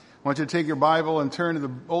I want you to take your Bible and turn to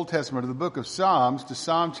the Old Testament, to the book of Psalms, to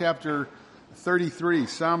Psalm chapter 33,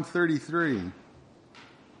 Psalm 33.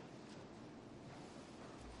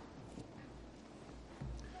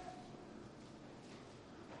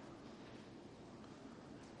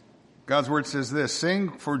 God's word says this: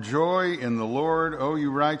 "Sing for joy in the Lord, O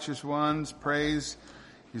you righteous ones. Praise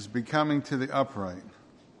is becoming to the upright.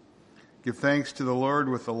 Give thanks to the Lord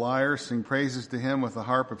with the lyre. Sing praises to him with the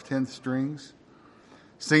harp of 10 strings.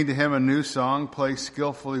 Sing to him a new song. Play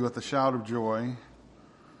skillfully with a shout of joy.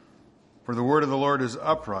 For the word of the Lord is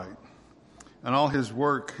upright, and all his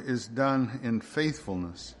work is done in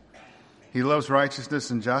faithfulness. He loves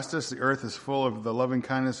righteousness and justice. The earth is full of the loving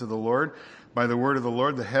kindness of the Lord. By the word of the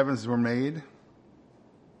Lord the heavens were made.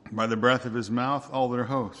 By the breath of his mouth all their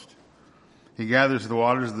host. He gathers the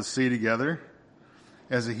waters of the sea together.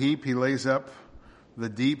 As a heap he lays up the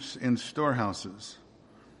deeps in storehouses.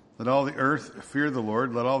 Let all the earth fear the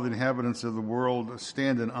Lord. Let all the inhabitants of the world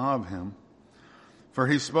stand in awe of him. For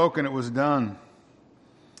he spoke and it was done.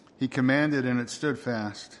 He commanded and it stood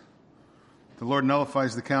fast. The Lord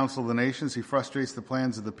nullifies the counsel of the nations. He frustrates the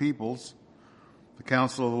plans of the peoples. The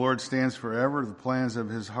counsel of the Lord stands forever, the plans of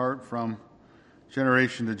his heart from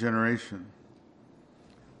generation to generation.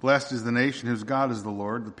 Blessed is the nation whose God is the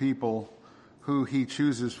Lord, the people who he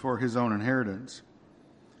chooses for his own inheritance.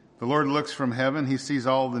 The Lord looks from heaven, he sees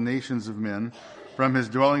all the nations of men. From his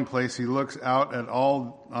dwelling place he looks out on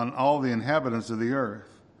all the inhabitants of the earth.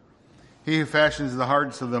 He who fashions the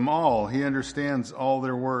hearts of them all, he understands all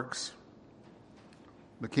their works.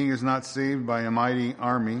 The king is not saved by a mighty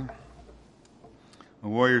army. A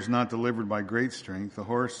warrior is not delivered by great strength. The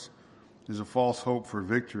horse is a false hope for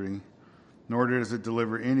victory, nor does it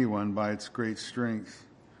deliver anyone by its great strength.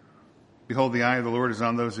 Behold, the eye of the Lord is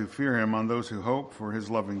on those who fear him, on those who hope for his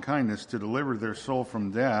loving kindness, to deliver their soul from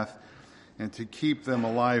death and to keep them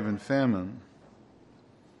alive in famine.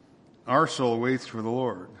 Our soul waits for the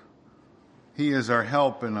Lord. He is our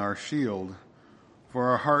help and our shield,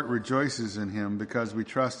 for our heart rejoices in him because we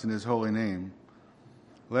trust in his holy name.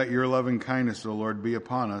 Let your loving kindness, O Lord, be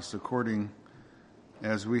upon us according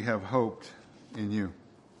as we have hoped in you."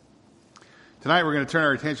 Tonight we're going to turn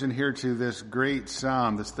our attention here to this great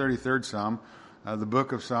psalm, this 33rd Psalm, the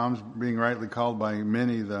book of Psalms, being rightly called by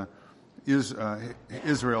many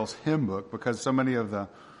Israel's hymn book, because so many of the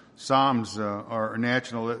Psalms are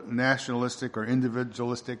nationalistic or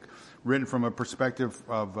individualistic, written from a perspective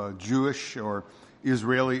of Jewish or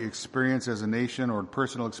Israeli experience as a nation, or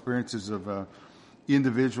personal experiences of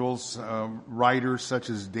individuals, writers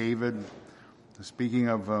such as David, speaking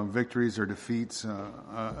of victories or defeats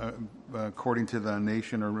according to the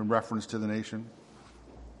nation or in reference to the nation.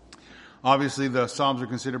 Obviously, the Psalms are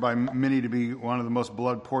considered by many to be one of the most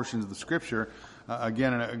beloved portions of the Scripture.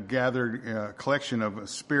 Again, a gathered collection of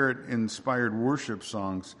Spirit-inspired worship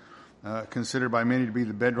songs, considered by many to be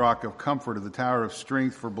the bedrock of comfort, of the tower of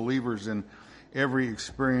strength for believers in every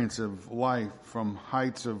experience of life, from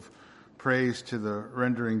heights of praise to the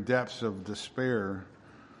rendering depths of despair,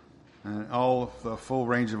 and all of the full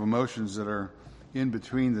range of emotions that are in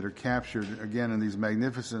between that are captured, again, in these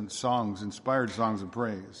magnificent songs, inspired songs of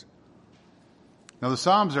praise. Now, the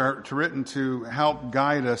Psalms are written to help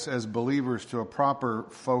guide us as believers to a proper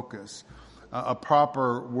focus, a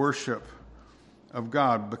proper worship of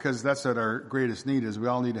God, because that's what our greatest need is. We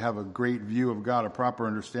all need to have a great view of God, a proper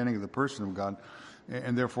understanding of the person of God,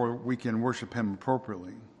 and therefore we can worship him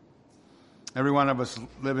appropriately. Every one of us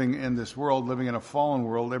living in this world, living in a fallen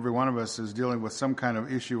world, every one of us is dealing with some kind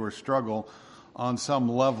of issue or struggle on some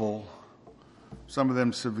level, some of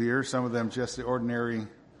them severe, some of them just the ordinary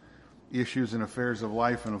issues and affairs of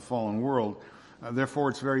life in a fallen world. Therefore,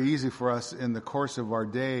 it's very easy for us in the course of our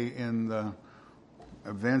day, in the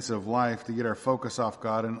events of life, to get our focus off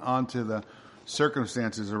God and onto the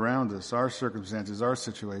circumstances around us, our circumstances, our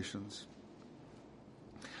situations.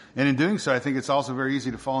 And in doing so, I think it's also very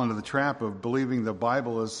easy to fall into the trap of believing the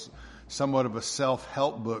Bible is somewhat of a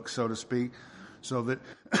self-help book, so to speak, so that,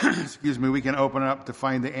 we can open it up to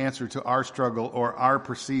find the answer to our struggle or our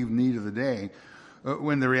perceived need of the day,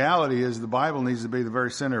 when the reality is the Bible needs to be the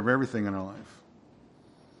very center of everything in our life.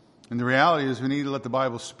 And the reality is we need to let the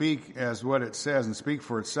Bible speak as what it says and speak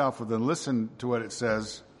for itself, but then listen to what it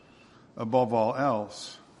says above all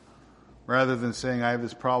else, rather than saying, I have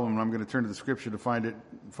this problem and I'm going to turn to the Scripture to find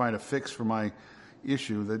a fix for my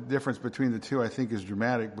issue. The difference between the two, I think, is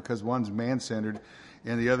dramatic, because one's man-centered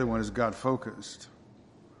and the other one is God-focused.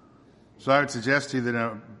 So I would suggest to you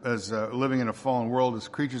that as living in a fallen world, as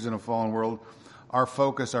creatures in a fallen world, our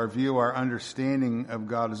focus, our view, our understanding of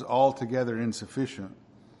God is altogether insufficient.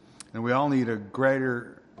 And we all need a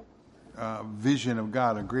greater vision of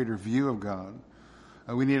God, a greater view of God.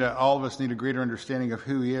 All of us need a greater understanding of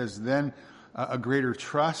who He is, then a greater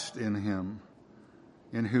trust in Him,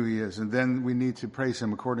 in who He is, and then we need to praise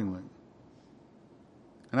Him accordingly.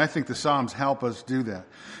 And I think the Psalms help us do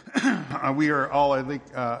that. We are all, I think,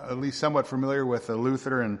 at least somewhat familiar with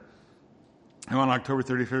Luther, and on October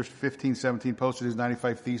 31st, 1517, posted his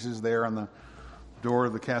 95 Theses there on the door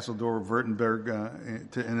of the castle door of Württemberg,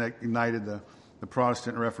 and that ignited the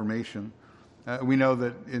Protestant Reformation. We know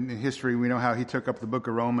that in history, we know how he took up the book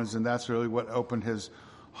of Romans, and that's really what opened his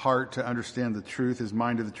heart to understand the truth, his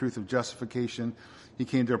mind to the truth of justification. He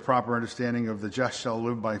came to a proper understanding of the just shall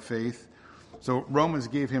live by faith. So Romans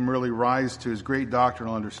gave him really rise to his great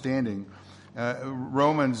doctrinal understanding.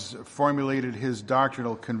 Romans formulated his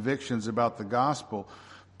doctrinal convictions about the gospel,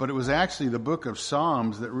 but it was actually the book of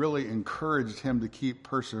Psalms that really encouraged him to keep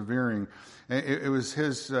persevering. It was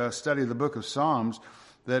his study of the book of Psalms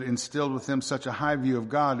that instilled with him such a high view of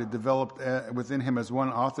God. It developed within him, as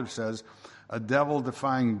one author says, a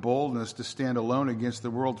devil-defying boldness to stand alone against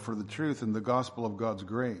the world for the truth and the gospel of God's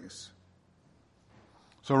grace.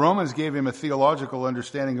 So Romans gave him a theological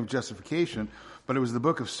understanding of justification, but it was the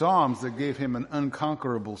book of Psalms that gave him an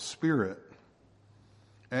unconquerable spirit,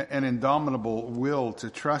 an indomitable will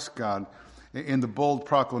to trust God in the bold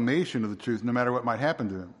proclamation of the truth, no matter what might happen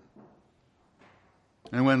to him.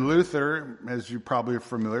 And when Luther, as you probably are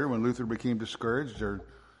familiar, when Luther became discouraged or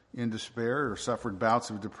in despair or suffered bouts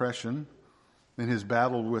of depression in his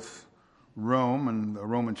battle with Rome and the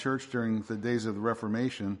Roman Church during the days of the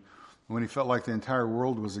Reformation, when he felt like the entire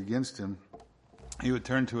world was against him, he would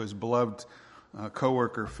turn to his beloved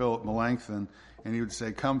co-worker, Philip Melanchthon, and he would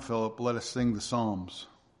say, "Come, Philip, let us sing the Psalms."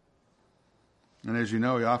 And as you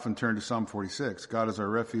know, he often turned to Psalm 46. God is our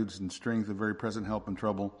refuge and strength, a very present help in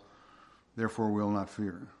trouble. Therefore we will not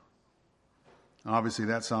fear. Obviously,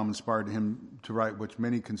 that psalm inspired him to write which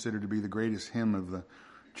many consider to be the greatest hymn of the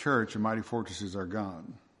church, "A Mighty Fortress is Our God."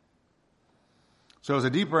 So it was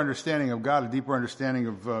a deeper understanding of God, a deeper understanding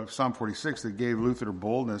of Psalm 46 that gave Luther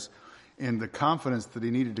boldness and the confidence that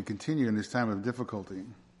he needed to continue in his time of difficulty,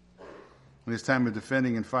 in his time of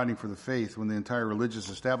defending and fighting for the faith when the entire religious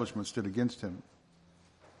establishment stood against him.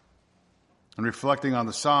 And reflecting on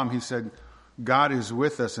the psalm, he said, God is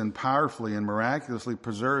with us and powerfully and miraculously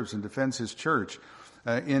preserves and defends His church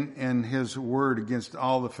in His word against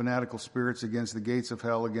all the fanatical spirits, against the gates of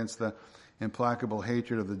hell, against the implacable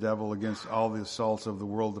hatred of the devil, against all the assaults of the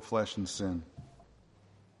world, the flesh, and sin.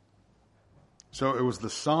 So it was the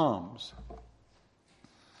Psalms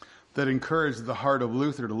that encouraged the heart of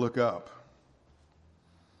Luther to look up.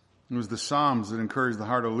 It was the Psalms that encouraged the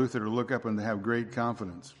heart of Luther to look up and to have great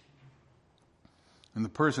confidence in the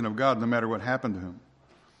person of God, no matter what happened to him,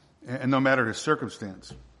 and no matter his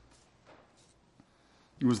circumstance.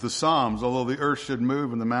 It was the Psalms, although the earth should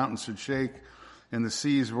move and the mountains should shake and the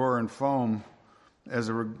seas roar and foam as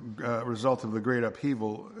a result of the great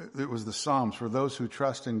upheaval, it was the Psalms for those who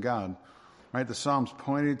trust in God. Right? The Psalms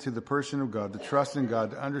pointed to the person of God, to trust in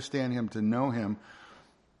God, to understand Him, to know Him.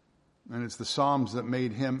 And it's the Psalms that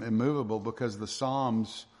made him immovable, because the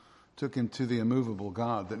Psalms took him to the immovable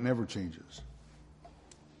God that never changes.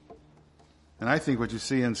 And I think what you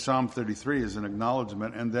see in Psalm 33 is an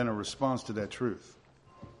acknowledgement and then a response to that truth.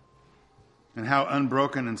 And how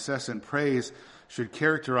unbroken, incessant praise should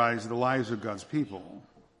characterize the lives of God's people.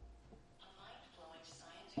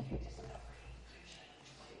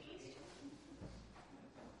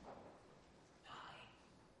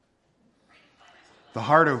 The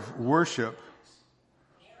heart of worship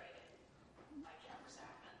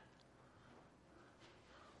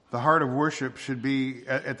should be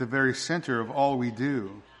at the very center of all we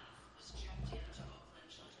do,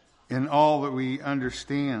 in all that we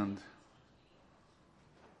understand.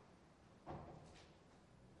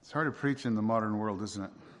 It's hard to preach in the modern world, isn't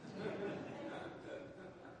it?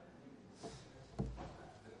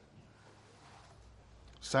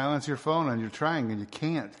 Silence your phone and you're trying and you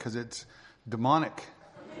can't because it's demonic.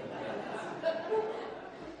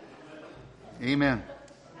 Amen.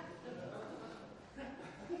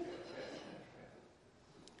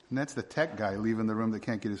 And that's the tech guy leaving the room that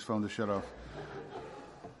can't get his phone to shut off.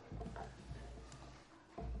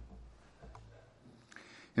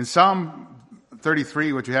 In Psalm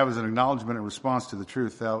 33, what you have is an acknowledgement and response to the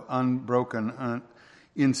truth. How unbroken,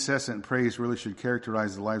 incessant praise really should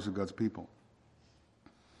characterize the lives of God's people.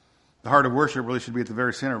 The heart of worship really should be at the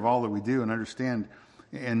very center of all that we do and understand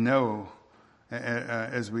and know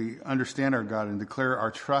as we understand our God and declare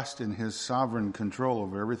our trust in His sovereign control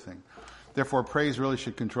over everything. Therefore, praise really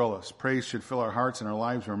should control us. Praise should fill our hearts and our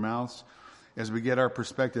lives, our mouths, as we get our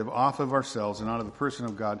perspective off of ourselves and onto the person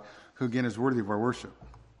of God who again is worthy of our worship.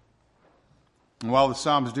 And while the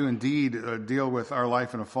Psalms do indeed deal with our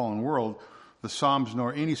life in a fallen world, the Psalms,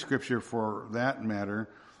 nor any scripture for that matter,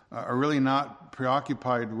 are really not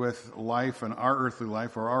preoccupied with life and our earthly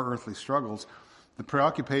life or our earthly struggles. The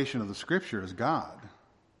preoccupation of the scripture is God.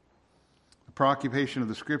 The preoccupation of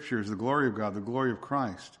the scripture is the glory of God, the glory of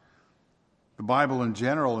Christ. The Bible in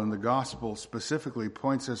general and the gospel specifically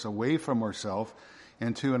points us away from ourselves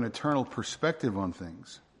and to an eternal perspective on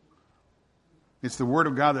things. It's the Word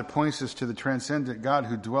of God that points us to the transcendent God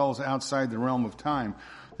who dwells outside the realm of time,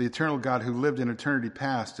 the eternal God who lived in eternity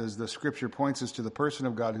past, as the Scripture points us to the person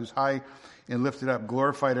of God who's high and lifted up,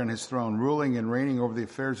 glorified on his throne, ruling and reigning over the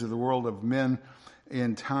affairs of the world of men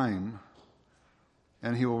in time.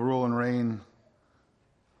 And he will rule and reign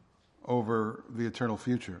over the eternal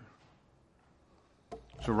future.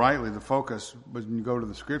 So rightly, the focus, when you go to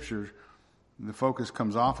the Scriptures, the focus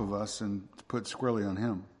comes off of us and put squarely on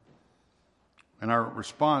him. And our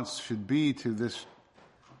response should be to this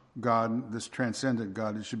God, this transcendent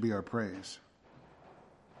God. It should be our praise.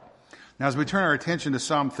 Now, as we turn our attention to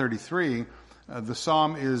Psalm 33, the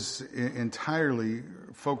psalm is entirely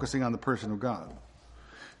focusing on the person of God.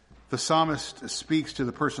 The psalmist speaks to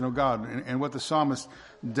the person of God. And what the psalmist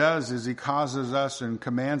does is he causes us and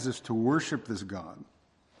commands us to worship this God.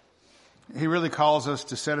 He really calls us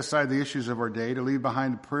to set aside the issues of our day, to leave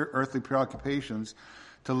behind earthly preoccupations,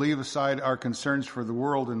 to leave aside our concerns for the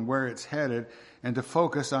world and where it's headed, and to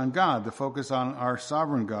focus on God, to focus on our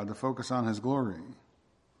sovereign God, to focus on his glory.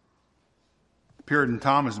 Puritan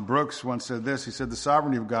Thomas Brooks once said this. He said, "The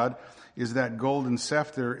sovereignty of God is that golden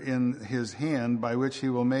scepter in his hand by which he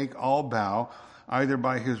will make all bow, either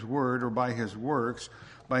by his word or by his works,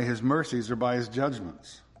 by his mercies or by his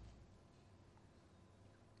judgments."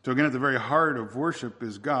 So again, at the very heart of worship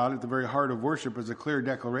is God. At the very heart of worship is a clear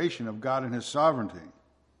declaration of God and his sovereignty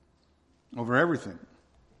over everything.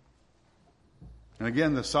 And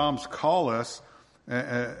again, the Psalms call us,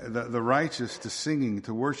 the righteous, to singing,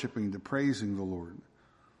 to worshiping, to praising the Lord.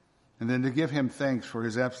 And then to give him thanks for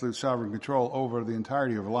his absolute sovereign control over the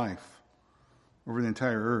entirety of life, over the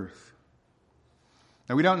entire earth.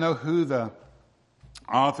 Now, we don't know who the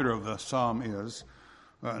author of the psalm is,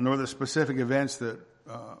 nor the specific events that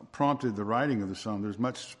prompted the writing of the psalm. There's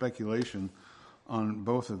much speculation on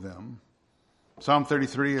both of them. Psalm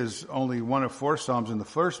 33 is only one of 4 psalms in the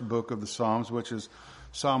first book of the Psalms, which is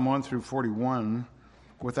Psalm 1 through 41,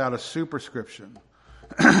 without a superscription.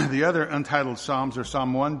 The other untitled psalms are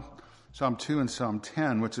Psalm 1, Psalm 2, and Psalm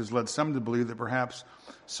 10, which has led some to believe that perhaps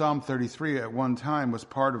Psalm 33 at one time was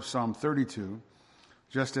part of Psalm 32,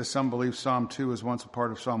 just as some believe Psalm 2 was once a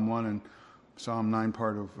part of Psalm 1 and Psalm 10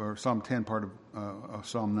 part of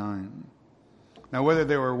Psalm 9. Now, whether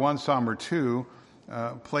they were one psalm or two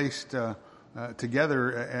placed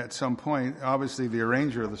together at some point, obviously the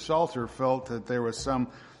arranger of the Psalter felt that there was some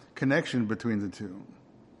connection between the two.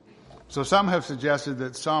 So some have suggested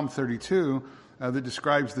that Psalm 32 that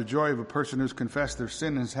describes the joy of a person who's confessed their sin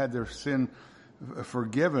and has had their sin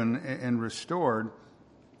forgiven and restored.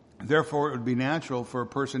 Therefore, it would be natural for a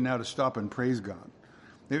person now to stop and praise God.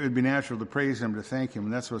 It would be natural to praise him, to thank him,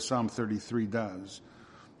 and that's what Psalm 33 does.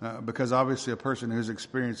 Because obviously a person who's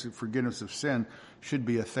experienced forgiveness of sin should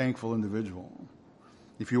be a thankful individual.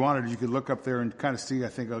 If you wanted, you could look up there and kind of see, I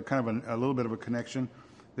think, a little bit of a connection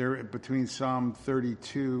there between Psalm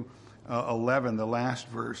 32, 11, the last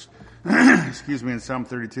verse, in Psalm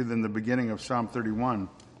 32, then the beginning of Psalm 31.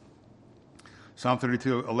 Psalm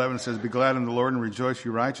 32, 11 says, "Be glad in the Lord and rejoice,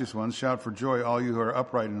 you righteous ones. Shout for joy, all you who are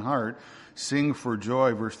upright in heart. Sing for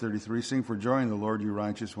joy," verse 33, "sing for joy in the Lord, you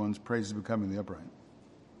righteous ones. Praise is becoming the upright."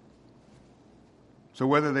 So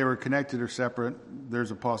whether they were connected or separate, there's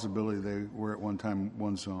a possibility they were at one time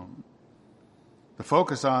one psalm. The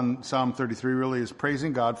focus on Psalm 33 really is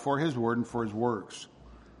praising God for his word and for his works.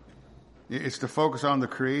 It's to focus on the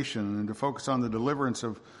creation and to focus on the deliverance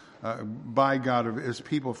by God of his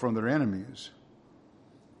people from their enemies.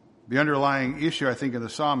 The underlying issue, I think, in the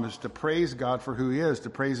psalm is to praise God for who he is, to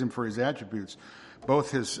praise him for his attributes,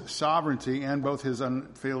 both his sovereignty and both his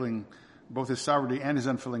unfailing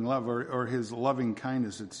love, or his loving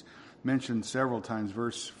kindness. It's mentioned several times,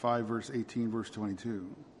 verse 5, verse 18, verse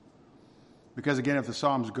 22. Because again, if the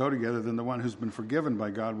psalms go together, then the one who's been forgiven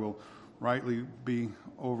by God will rightly be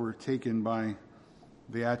overtaken by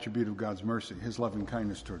the attribute of God's mercy, his loving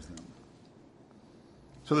kindness towards them.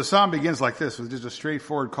 So the psalm begins like this, with just a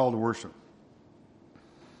straightforward call to worship.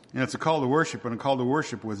 And it's a call to worship, and a call to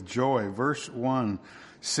worship with joy. Verse 1,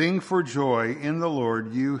 "Sing for joy in the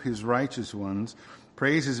Lord, you his righteous ones.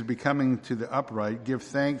 Praise is becoming to the upright. Give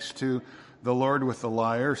thanks to the Lord with the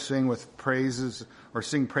lyre, sing praises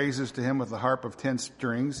to him with the harp of 10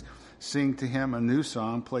 strings, sing to him a new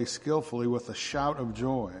song, play skillfully with a shout of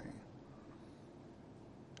joy.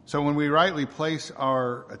 So when we rightly place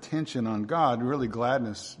our attention on God, really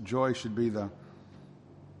gladness, joy should be the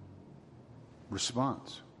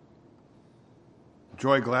response.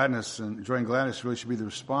 Joy and gladness really should be the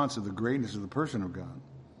response of the greatness of the person of God.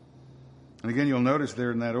 And again, you'll notice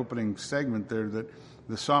there in that opening segment there that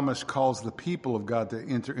the psalmist calls the people of God to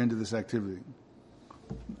enter into this activity.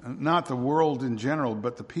 Not the world in general,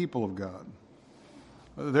 but the people of God.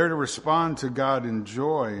 They're to respond to God in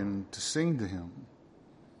joy and to sing to him.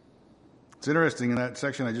 It's interesting, in that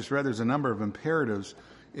section I just read, there's a number of imperatives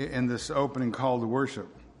in this opening call to worship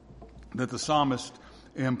that the psalmist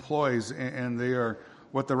employs, and they are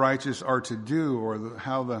what the righteous are to do, or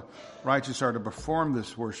how the righteous are to perform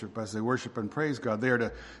this worship as they worship and praise God. They are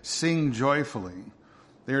to sing joyfully.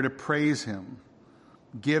 They are to praise him,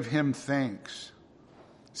 give him thanks,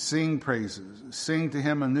 sing praises, sing to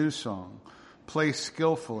him a new song, play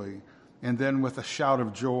skillfully, and then with a shout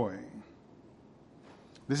of joy.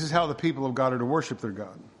 This is how the people of God are to worship their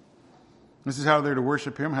God. This is how they're to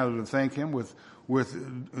worship him, how they're to thank him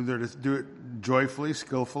they're to do it joyfully,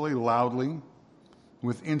 skillfully, loudly,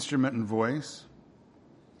 with instrument and voice.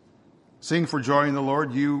 Sing for joy in the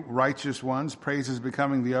Lord, you righteous ones, praises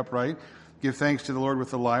becoming the upright. Give thanks to the Lord with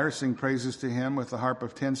the lyre, sing praises to him with the harp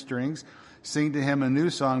of 10 strings. Sing to him a new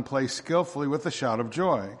song, play skillfully with a shout of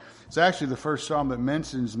joy. It's actually the first psalm that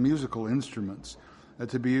mentions musical instruments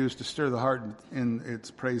to be used to stir the heart in its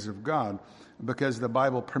praise of God, because the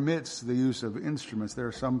Bible permits the use of instruments. There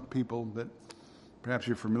are some people that perhaps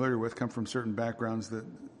you're familiar with, come from certain backgrounds, that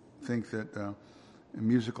think that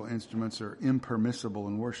musical instruments are impermissible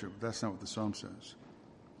in worship. That's not what the psalm says.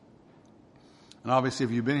 And obviously,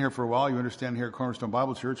 if you've been here for a while, you understand here at Cornerstone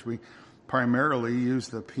Bible Church, we primarily use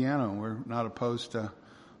the piano. We're not opposed to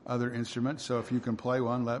other instruments. So if you can play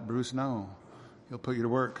one, let Bruce know. He'll put you to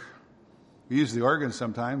work. We use the organ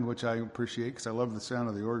sometimes, which I appreciate because I love the sound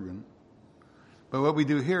of the organ. But what we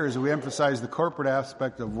do here is we emphasize the corporate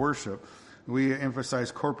aspect of worship. We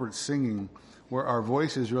emphasize corporate singing, where our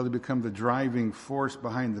voices really become the driving force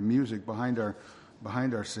behind the music, behind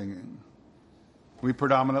our singing. We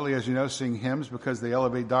predominantly, as you know, sing hymns because they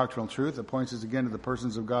elevate doctrinal truth. It points us again to the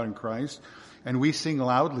persons of God in Christ. And we sing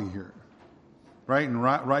loudly here, right? And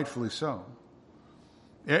rightfully so.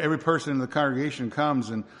 Every person in the congregation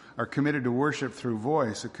comes and are committed to worship through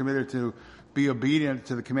voice, are committed to be obedient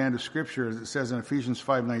to the command of Scripture, as it says in Ephesians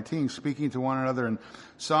 5:19, speaking to one another in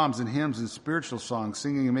psalms and hymns and spiritual songs,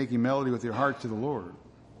 singing and making melody with your heart to the Lord.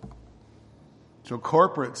 So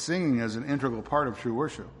corporate singing is an integral part of true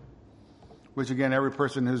worship, which again, every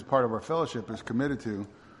person who's part of our fellowship is committed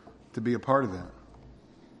to be a part of that.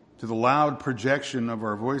 To the loud projection of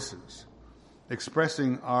our voices,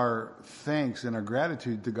 expressing our thanks and our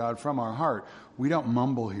gratitude to God from our heart. We don't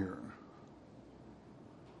mumble here.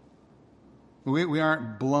 We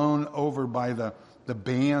aren't blown over by the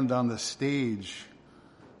band on the stage.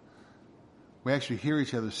 We actually hear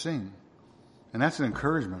each other sing. And that's an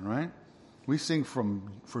encouragement, right? We sing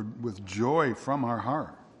with joy from our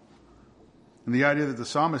heart. And the idea that the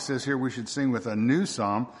psalmist says here we should sing with a new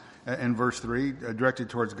psalm in verse 3,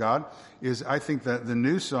 directed towards God, is I think that the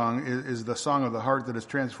new song is the song of the heart that is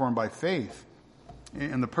transformed by faith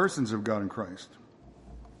in the persons of God in Christ.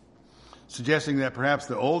 Suggesting that perhaps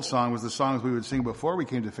the old song was the songs we would sing before we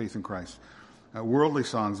came to faith in Christ. Worldly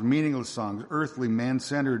songs, meaningless songs, earthly,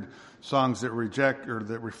 man-centered songs that reject or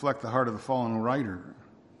that reflect the heart of the fallen writer.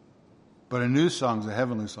 But a new song is a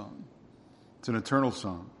heavenly song. It's an eternal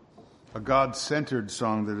song. A God-centered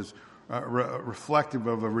song that is reflective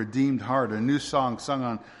of a redeemed heart. A new song sung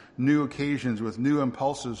on new occasions with new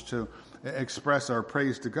impulses to express our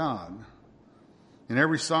praise to God. And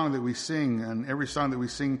every song that we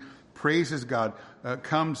sing praises God,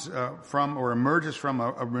 comes from or emerges from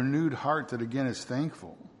a renewed heart that again is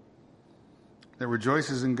thankful, that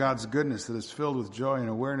rejoices in God's goodness, that is filled with joy and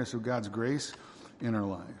awareness of God's grace in our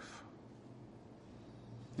life.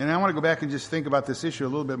 And I want to go back and just think about this issue a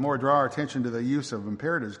little bit more, draw our attention to the use of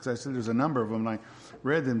imperatives, because I said there's a number of them, and I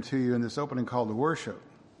read them to you in this opening call to worship.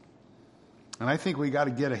 And I think we got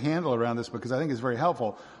to get a handle around this because I think it's very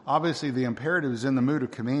helpful. Obviously, the imperative is in the mood of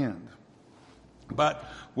command. But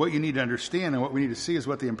what you need to understand and what we need to see is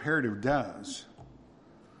what the imperative does.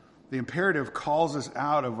 The imperative calls us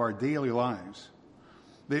out of our daily lives.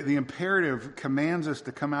 The imperative commands us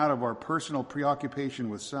to come out of our personal preoccupation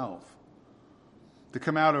with self, to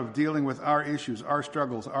come out of dealing with our issues, our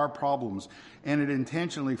struggles, our problems, and it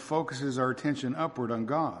intentionally focuses our attention upward on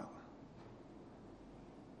God.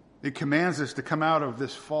 It commands us to come out of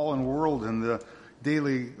this fallen world and the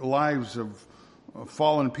daily lives of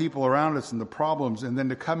fallen people around us and the problems, and then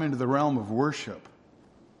to come into the realm of worship,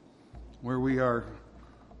 where we are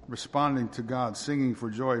responding to God, singing for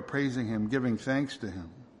joy, praising Him, giving thanks to Him.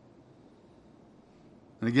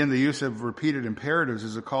 And again, the use of repeated imperatives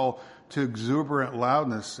is a call to exuberant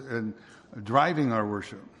loudness and driving our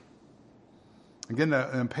worship. Again,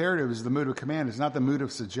 the imperative is the mood of command. It's not the mood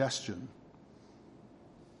of suggestion.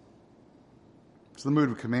 It's the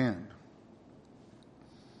mood of command.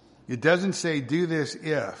 It doesn't say do this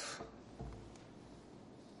if.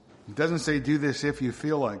 It doesn't say do this if you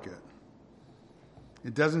feel like it.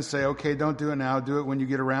 It doesn't say, okay, don't do it now, do it when you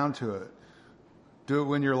get around to it. Do it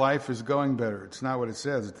when your life is going better. It's not what it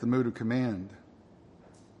says. It's the mood of command.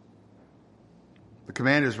 The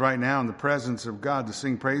command is right now in the presence of God to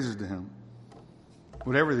sing praises to Him,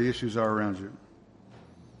 whatever the issues are around you.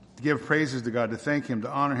 To give praises to God, to thank Him, to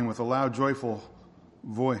honor Him with a loud, joyful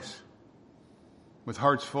voice, with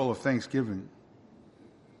hearts full of thanksgiving.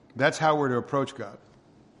 That's how we're to approach God.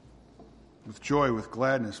 With joy, with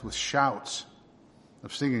gladness, with shouts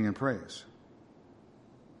of singing and praise.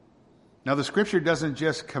 Now, the Scripture doesn't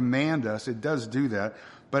just command us, it does do that,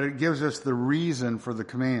 but it gives us the reason for the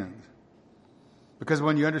command. Because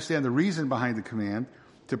when you understand the reason behind the command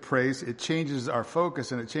to praise, it changes our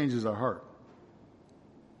focus and it changes our heart.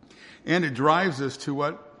 And it drives us to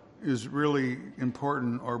what is really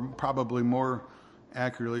important, or probably more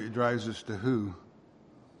accurately, it drives us to who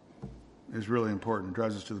is really important. It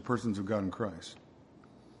drives us to the persons of God in Christ.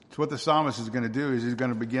 So what the psalmist is going to do is he's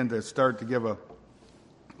going to begin to start to give a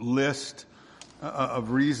list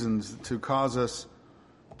of reasons to cause us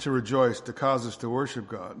to rejoice, to cause us to worship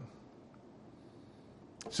God.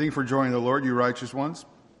 Sing for joy in the Lord, you righteous ones.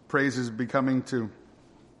 Praises becoming to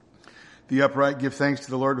the upright. Give thanks to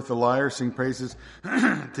the Lord with the lyre. Sing praises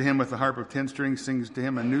to Him with the harp of 10 strings. Sing to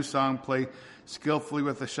Him a new song. Play skillfully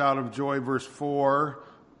with a shout of joy. Verse 4,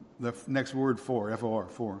 the next word 4, F-O-R,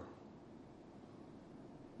 4.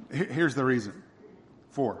 Here's the reason.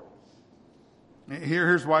 4.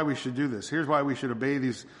 Here's why we should do this. Here's why we should obey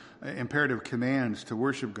these imperative commands to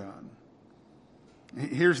worship God.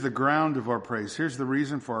 Here's the ground of our praise. Here's the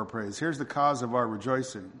reason for our praise. Here's the cause of our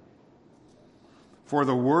rejoicing. For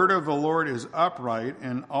the word of the Lord is upright,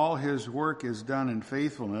 and all His work is done in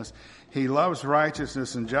faithfulness. He loves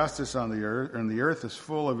righteousness and justice on the earth, and the earth is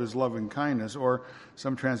full of His loving kindness, or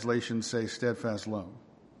some translations say steadfast love.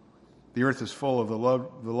 The earth is full of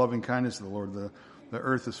the loving kindness of the Lord. The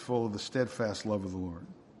earth is full of the steadfast love of the Lord.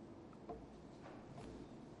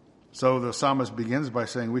 So the psalmist begins by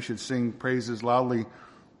saying we should sing praises loudly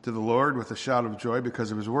to the Lord with a shout of joy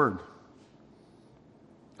because of His word.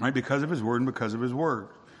 Right? Because of His word and because of His word.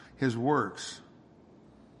 His works.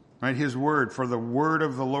 Right? His word. For the word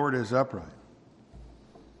of the Lord is upright.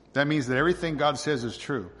 That means that everything God says is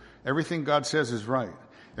true. Everything God says is right.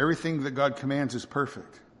 Everything that God commands is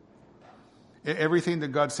perfect. Everything that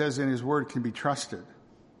God says in His word can be trusted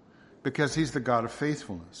because He's the God of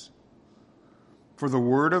faithfulness. For the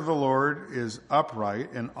word of the Lord is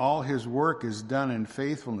upright, and all His work is done in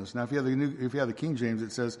faithfulness. Now, if you have the King James,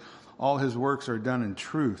 it says all His works are done in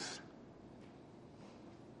truth.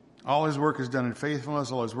 All His work is done in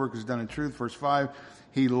faithfulness. All His work is done in truth. Verse 5,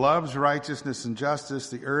 He loves righteousness and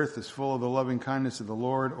justice. The earth is full of the loving kindness of the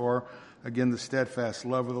Lord, or again, the steadfast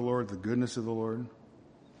love of the Lord, the goodness of the Lord.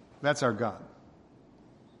 That's our God.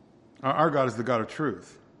 Our God is the God of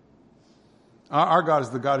truth. Our God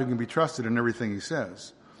is the God who can be trusted in everything He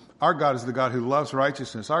says. Our God is the God who loves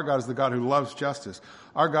righteousness. Our God is the God who loves justice.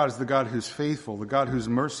 Our God is the God who's faithful, the God who's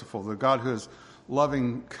merciful, the God who is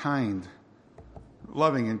loving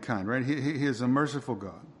and kind, right? He is a merciful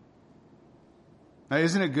God. Now,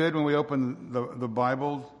 isn't it good when we open the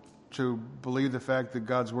Bible to believe the fact that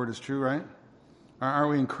God's word is true, right?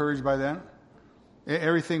 Aren't we encouraged by that?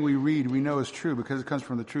 Everything we read, we know is true because it comes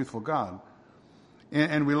from the truthful God.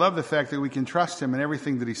 And we love the fact that we can trust Him in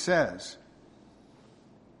everything that He says.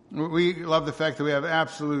 We love the fact that we have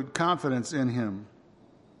absolute confidence in Him.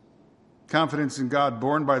 Confidence in God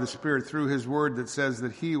born by the Spirit through His word that says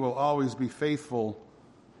that He will always be faithful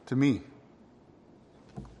to me.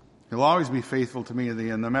 He'll always be faithful to me in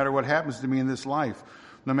the end, no matter what happens to me in this life,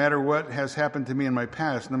 no matter what has happened to me in my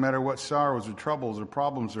past, no matter what sorrows or troubles or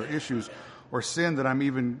problems or issues or sin that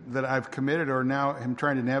I've committed or now am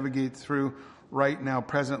trying to navigate through right now,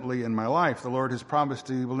 presently in my life. The Lord has promised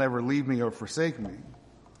He will never leave me or forsake me.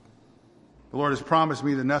 The Lord has promised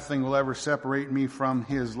me that nothing will ever separate me from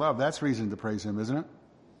His love. That's reason to praise Him, isn't it?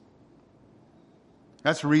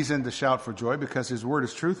 That's reason to shout for joy because His word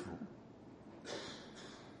is truthful.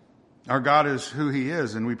 Our God is who he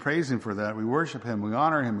is, and we praise him for that. We worship him, we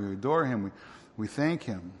honor him, we adore him, we thank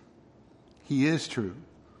him. He is true.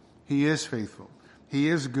 He is faithful. He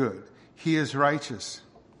is good. He is righteous.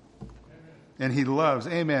 And he loves,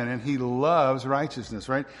 amen, and he loves righteousness,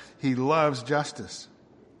 right? He loves justice.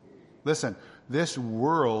 Listen, this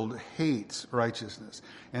world hates righteousness,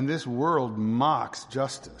 and this world mocks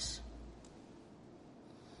justice.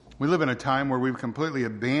 We live in a time where we've completely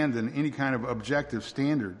abandoned any kind of objective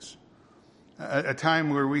standards, a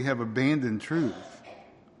time where we have abandoned truth.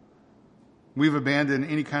 We've abandoned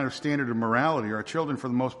any kind of standard of morality. Our children, for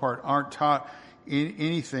the most part, aren't taught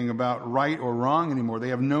anything about right or wrong anymore. They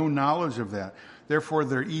have no knowledge of that. Therefore,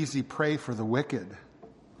 they're easy prey for the wicked,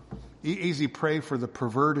 easy prey for the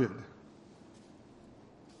perverted.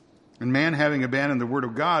 And man, having abandoned the Word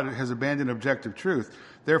of God, has abandoned objective truth.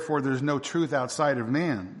 Therefore, there's no truth outside of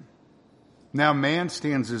man. Now man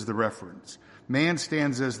stands as the reference. Man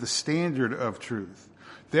stands as the standard of truth.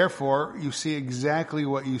 Therefore, you see exactly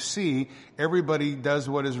what you see. Everybody does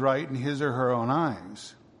what is right in his or her own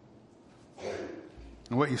eyes.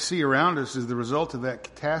 And what you see around us is the result of that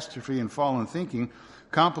catastrophe and fallen thinking,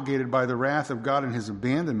 complicated by the wrath of God and his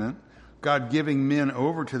abandonment, God giving men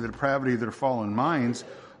over to the depravity of their fallen minds.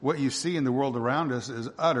 What you see in the world around us is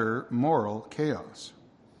utter moral chaos.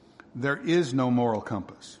 There is no moral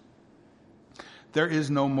compass. There is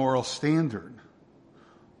no moral standard.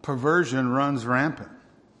 Perversion runs rampant.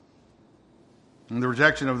 And the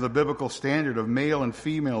rejection of the biblical standard of male and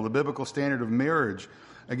female, the biblical standard of marriage,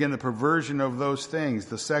 again, the perversion of those things,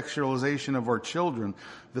 the sexualization of our children,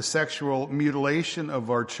 the sexual mutilation of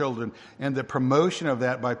our children, and the promotion of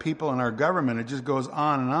that by people in our government, it just goes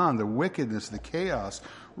on and on. The wickedness, the chaos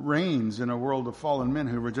reigns in a world of fallen men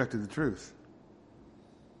who rejected the truth.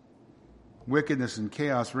 Wickedness and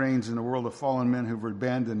chaos reigns in a world of fallen men who've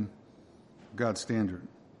abandoned God's standard.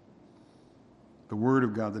 The Word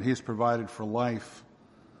of God that he has provided for life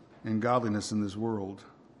and godliness in this world.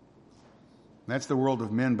 That's the world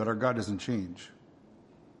of men, but our God doesn't change.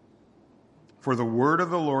 For the word of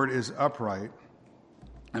the Lord is upright,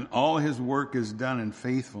 and all his work is done in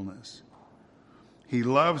faithfulness. He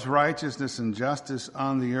loves righteousness and justice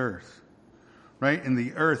on the earth. Right? In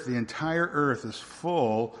the earth, the entire earth is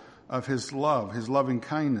full of his love, his loving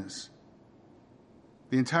kindness.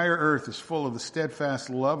 The entire earth is full of the steadfast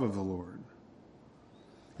love of the Lord.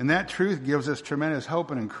 And that truth gives us tremendous hope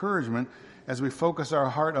and encouragement as we focus our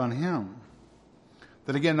heart on him.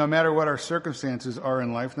 That again, no matter what our circumstances are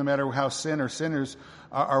in life, no matter how sin or sinners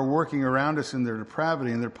are working around us in their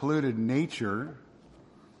depravity and their polluted nature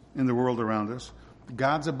in the world around us,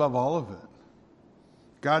 God's above all of it.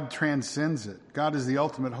 God transcends it. God is the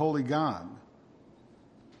ultimate holy God.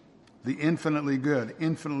 The infinitely good,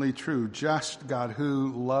 infinitely true, just God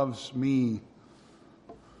who loves me.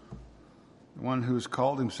 The one who has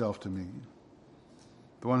called himself to me.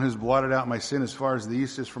 The one who's blotted out my sin as far as the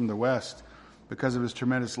east is from the west because of his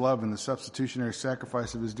tremendous love and the substitutionary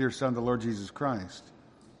sacrifice of his dear Son, the Lord Jesus Christ.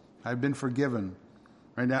 I've been forgiven.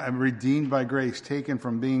 Right now, I'm redeemed by grace, taken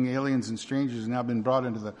from being aliens and strangers, and now been brought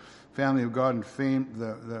into the family of God and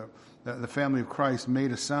the family of Christ,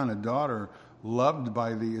 made a son, a daughter, loved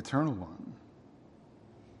by the Eternal One.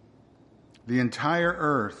 The entire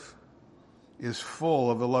earth is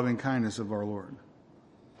full of the loving kindness of our Lord.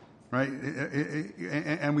 Right?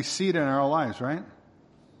 And we see it in our lives, right?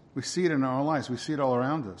 We see it in our lives. We see it all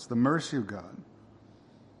around us. The mercy of God.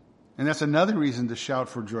 And that's another reason to shout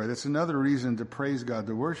for joy. That's another reason to praise God,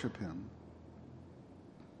 to worship him.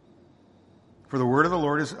 For the word of the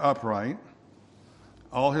Lord is upright.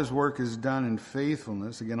 All his work is done in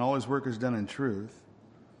faithfulness. Again, all his work is done in truth.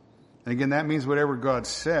 And again, that means whatever God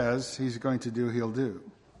says he's going to do, he'll do.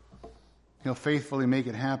 He'll faithfully make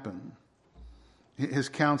it happen. His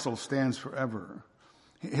counsel stands forever.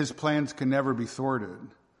 His plans can never be thwarted.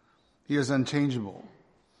 He is unchangeable.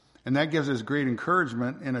 And that gives us great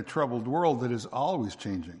encouragement in a troubled world that is always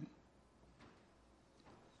changing.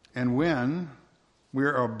 And when we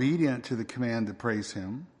are obedient to the command to praise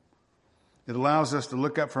him, it allows us to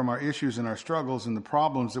look up from our issues and our struggles and the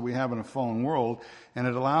problems that we have in a fallen world, and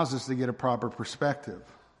it allows us to get a proper perspective.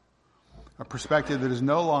 A perspective that is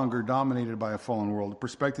no longer dominated by a fallen world, a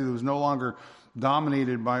perspective that is no longer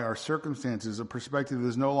dominated by our circumstances, a perspective that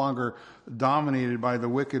is no longer dominated by the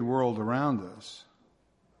wicked world around us.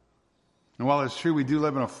 And while it's true we do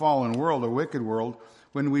live in a fallen world, a wicked world,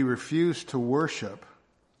 when we refuse to worship,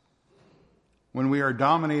 when we are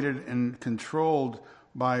dominated and controlled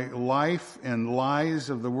by life and lies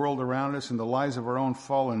of the world around us and the lies of our own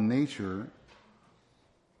fallen nature,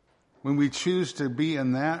 when we choose to be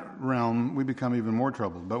in that realm, we become even more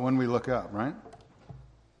troubled. But when we look up, right?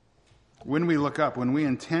 When we look up, when we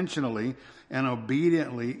intentionally and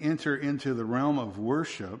obediently enter into the realm of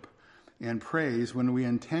worship and praise, when we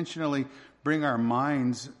intentionally bring our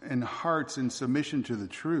minds and hearts in submission to the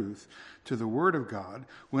truth, to the Word of God,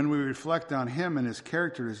 when we reflect on Him and His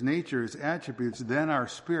character, His nature, His attributes, then our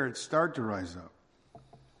spirits start to rise up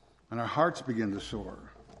and our hearts begin to soar.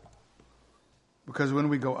 Because when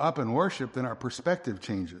we go up in worship, then our perspective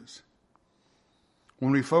changes.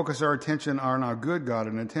 When we focus our attention on our good God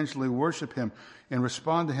and intentionally worship Him and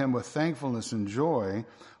respond to Him with thankfulness and joy,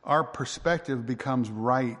 our perspective becomes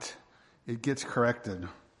right. It gets corrected.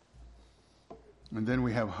 And then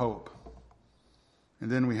we have hope. And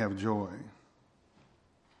then we have joy.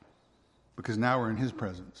 Because now we're in His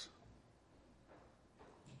presence.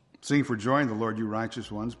 Sing for joy in the Lord, you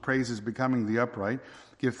righteous ones. Praise is becoming the upright.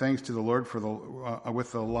 Give thanks to the Lord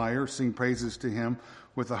with the lyre. Sing praises to Him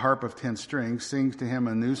with the harp of 10 strings. Sing to Him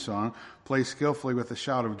a new song. Play skillfully with a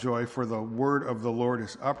shout of joy. For the word of the Lord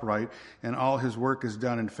is upright, and all His work is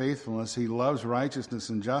done in faithfulness. He loves righteousness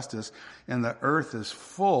and justice, and the earth is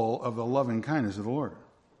full of the loving kindness of the Lord.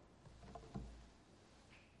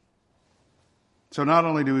 So not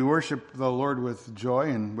only do we worship the Lord with joy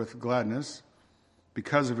and with gladness,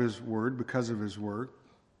 because of His word, because of His work,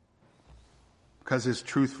 because His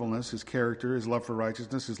truthfulness, His character, His love for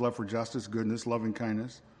righteousness, His love for justice, goodness, loving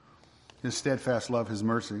kindness, His steadfast love, His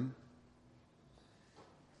mercy.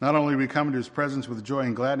 Not only do we come into His presence with joy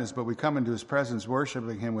and gladness, but we come into His presence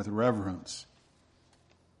worshiping Him with reverence.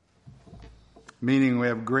 Meaning we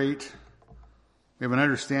have an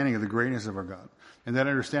understanding of the greatness of our God. And that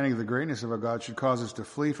understanding of the greatness of our God should cause us to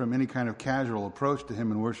flee from any kind of casual approach to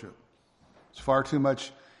Him in worship. It's far too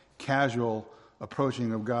much casual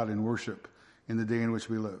approaching of God in worship in the day in which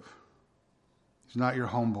we live. He's not your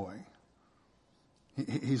homeboy.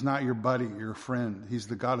 He's not your buddy, your friend. He's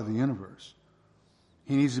the God of the universe.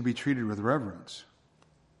 He needs to be treated with reverence.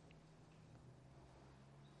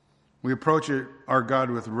 We approach our God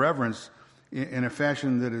with reverence in a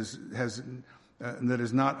fashion that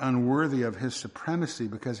is not unworthy of His supremacy,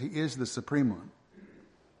 because He is the supreme one.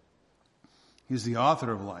 He's the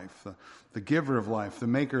author of life, the giver of life, the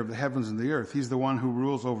maker of the heavens and the earth. He's the one who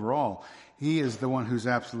rules over all. He is the one who's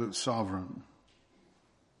absolute sovereign.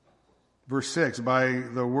 Verse 6, by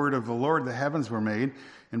the word of the Lord the heavens were made,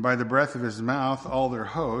 and by the breath of His mouth all their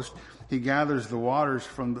host. He gathers the waters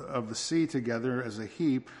of the sea together as a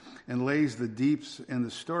heap, and lays the deeps in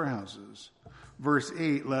the storehouses. Verse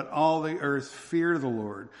 8, let all the earth fear the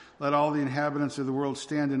Lord. Let all the inhabitants of the world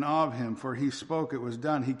stand in awe of Him, for He spoke, it was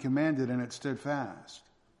done. He commanded, and it stood fast.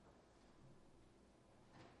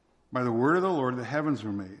 By the word of the Lord the heavens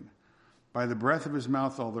were made. By the breath of His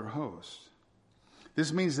mouth all their host.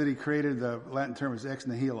 This means that He created, the Latin term is ex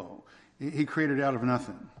nihilo. He created out of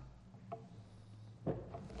nothing.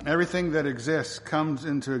 Everything that exists comes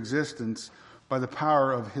into existence by the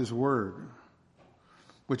power of His word,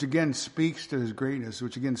 which again speaks to His greatness,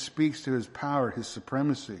 which again speaks to His power, His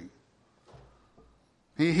supremacy.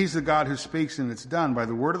 He's the God who speaks and it's done. By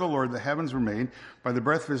the word of the Lord the heavens were made. By the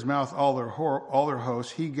breath of His mouth all their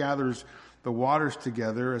hosts. He gathers the waters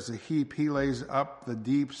together as a heap. He lays up the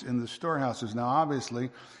deeps in the storehouses. Now obviously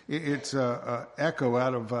it's an echo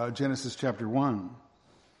out of Genesis chapter 1.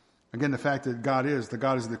 Again, the fact that God is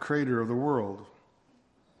the creator of the world.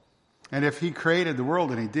 And if He created the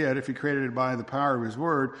world, and He did, if He created it by the power of His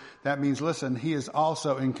word, that means, listen, He is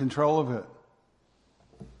also in control of it.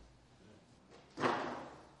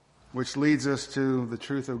 Which leads us to the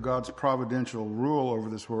truth of God's providential rule over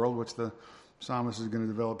this world, which the psalmist is going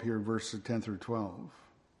to develop here in verses 10 through 12.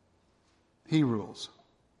 He rules.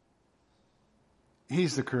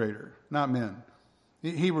 He's the creator, not men.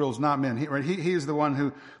 He rules, not men. He is the one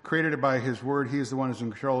who created it by His word. He is the one who's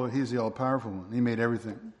in control of it. He's the all-powerful one. He made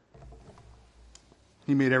everything.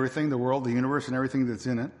 He made everything, the world, the universe, and everything that's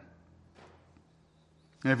in it.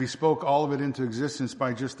 And if He spoke all of it into existence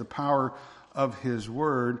by just the power of His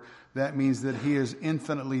word, that means that He is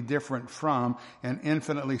infinitely different from and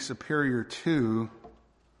infinitely superior to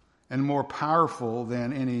and more powerful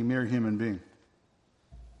than any mere human being.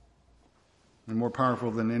 And more powerful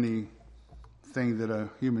than anything that a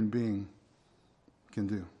human being can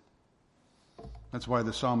do. That's why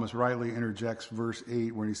the psalmist rightly interjects verse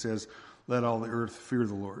 8 when he says, let all the earth fear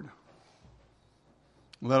the Lord.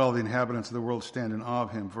 Let all the inhabitants of the world stand in awe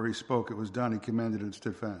of Him, for He spoke, it was done. He commanded, it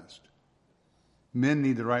stood fast. Men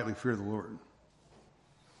need to rightly fear the Lord.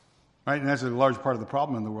 Right? And that's a large part of the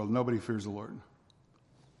problem in the world. Nobody fears the Lord.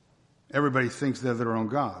 Everybody thinks they're their own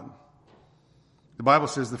God. The Bible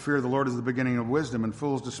says the fear of the Lord is the beginning of wisdom, and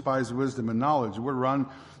fools despise wisdom and knowledge.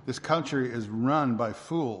 This country is run by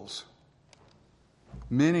fools.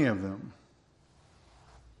 Many of them.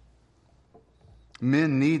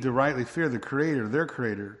 Men need to rightly fear the Creator, their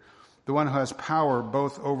Creator, the one who has power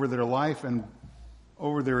both over their life and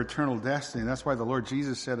over their eternal destiny. That's why the Lord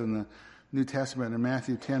Jesus said in the New Testament in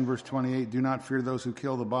Matthew 10, verse 28, do not fear those who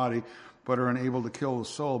kill the body, but are unable to kill the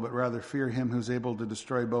soul, but rather fear him who's able to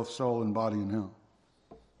destroy both soul and body in hell.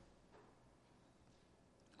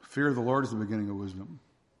 Fear of the Lord is the beginning of wisdom.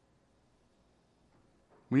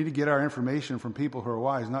 We need to get our information from people who are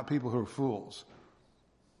wise, not people who are fools.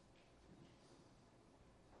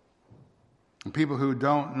 And people who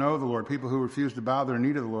don't know the Lord, people who refuse to bow their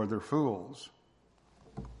knee to the Lord, they're fools.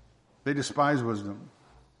 They despise wisdom.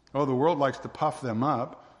 Oh, the world likes to puff them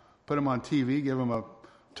up, put them on TV, give them a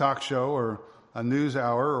talk show or a news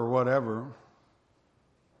hour or whatever.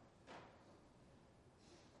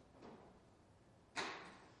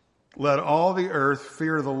 Let all the earth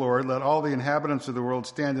fear the Lord. Let all the inhabitants of the world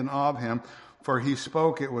stand in awe of him. For he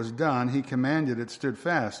spoke, it was done. He commanded, it stood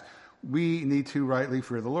fast. We need to rightly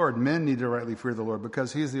fear the Lord. Men need to rightly fear the Lord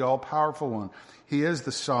because he's the all-powerful one. He is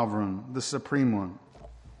the sovereign, the supreme one.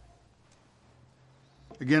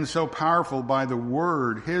 Again, so powerful by the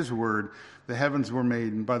word, his word, the heavens were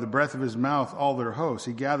made, and by the breath of his mouth, all their hosts.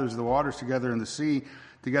 He gathers the waters together in the sea,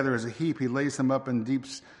 together as a heap. He lays them up in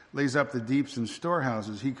deeps, lays up the deeps in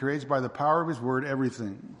storehouses. He creates by the power of his word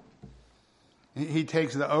everything. He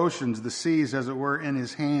takes the oceans, the seas, as it were, in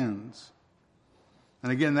his hands.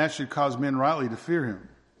 And again, that should cause men rightly to fear him.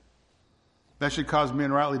 That should cause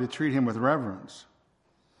men rightly to treat him with reverence.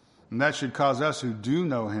 And that should cause us who do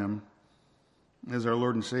know him as our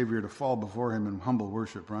Lord and Savior to fall before him in humble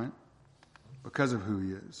worship, right? Because of who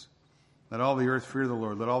he is. Let all the earth fear the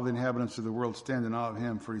Lord. Let all the inhabitants of the world stand in awe of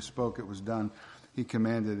him, for he spoke, it was done. He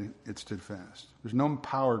commanded, it stood fast. There's no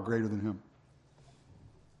power greater than him.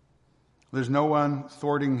 There's no one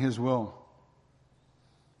thwarting his will.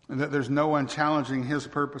 And that there's no one challenging his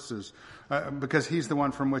purposes, because he's the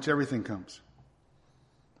one from which everything comes.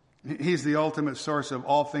 He's the ultimate source of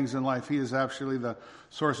all things in life. He is actually the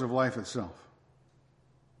source of life itself.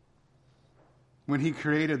 When he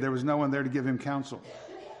created, there was no one there to give him counsel.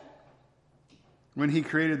 When he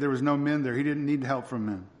created, there was no men there. He didn't need help from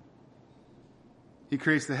men. He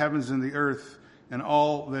creates the heavens and the earth and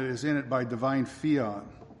all that is in it by divine fiat,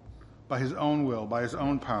 by his own will, by his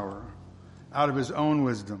own power, out of his own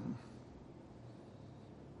wisdom.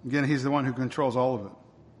 Again, he's the one who controls all of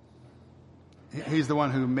it. He's the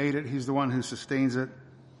one who made it. He's the one who sustains it.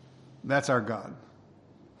 That's our God.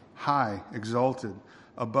 High, exalted,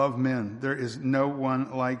 above men. There is no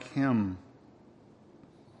one like him.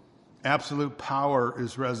 Absolute power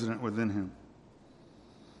is resident within him.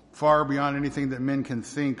 Far beyond anything that men can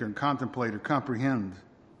think or contemplate or comprehend.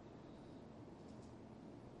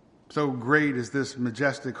 So great is this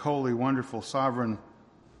majestic, holy, wonderful, sovereign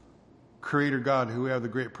Creator God who we have the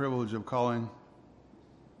great privilege of calling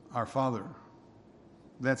our Father.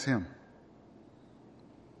 That's him.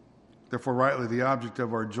 Therefore, rightly, the object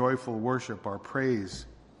of our joyful worship, our praise,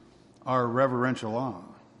 our reverential awe.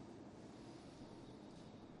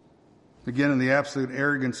 Again, in the absolute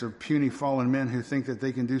arrogance of puny fallen men who think that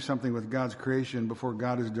they can do something with God's creation before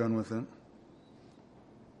God is done with it.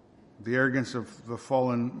 The arrogance of the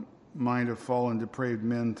fallen mind of fallen, depraved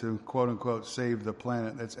men to, quote-unquote, save the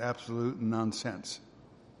planet. That's absolute nonsense.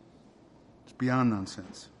 It's beyond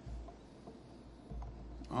nonsense.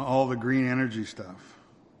 All the green energy stuff.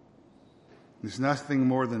 It's nothing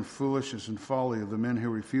more than foolishness and folly of the men who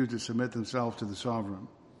refuse to submit themselves to the sovereign,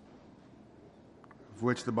 of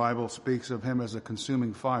which the Bible speaks of him as a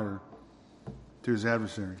consuming fire to his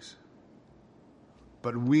adversaries.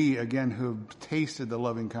 But we, again, who have tasted the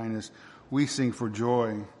loving kindness, we sing for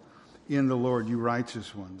joy in the Lord, you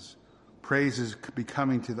righteous ones. Praise is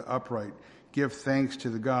becoming to the upright. Give thanks to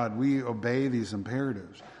the God. We obey these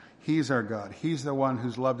imperatives. He's our God. He's the one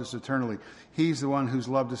who's loved us eternally. He's the one who's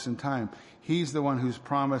loved us in time. He's the one who's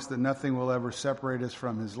promised that nothing will ever separate us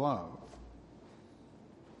from his love.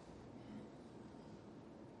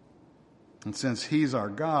 And since he's our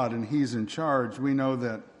God and he's in charge, we know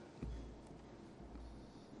that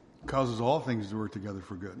it causes all things to work together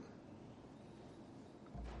for good.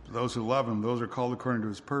 For those who love him, those are called according to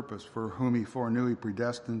his purpose, for whom he foreknew, he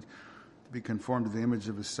predestined to be conformed to the image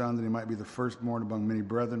of his Son, that he might be the firstborn among many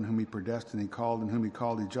brethren, whom he predestined, he called, and whom he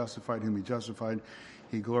called, he justified, whom he justified,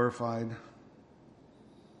 he glorified.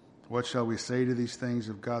 What shall we say to these things?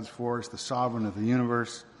 If God's for us, the sovereign of the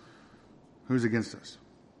universe, who's against us?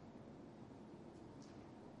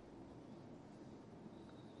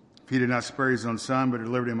 If he did not spare his own Son, but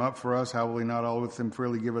delivered him up for us, how will he not all with him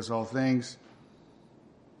freely give us all things?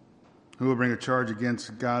 Who will bring a charge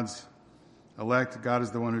against God's Elect, God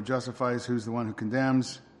is the one who justifies. Who's the one who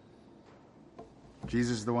condemns?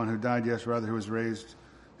 Jesus is the one who died, yes, rather who was raised.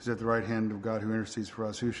 He's at the right hand of God who intercedes for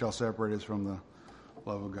us. Who shall separate us from the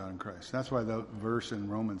love of God in Christ? That's why the verse in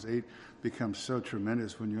Romans 8 becomes so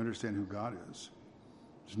tremendous when you understand who God is.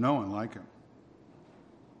 There's no one like him.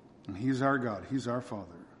 And he's our God. He's our Father.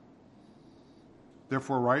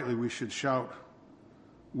 Therefore, rightly, we should shout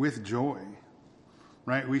with joy.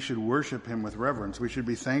 Right? We should worship him with reverence. We should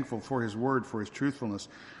be thankful for his word, for his truthfulness,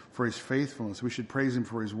 for his faithfulness. We should praise him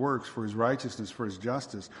for his works, for his righteousness, for his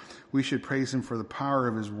justice. We should praise him for the power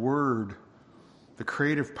of his word, the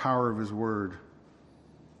creative power of his word.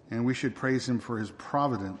 And we should praise him for his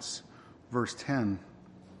providence. Verse 10.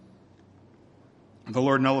 The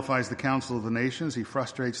Lord nullifies the counsel of the nations. He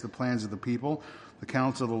frustrates the plans of the people. The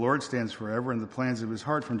counsel of the Lord stands forever, and the plans of his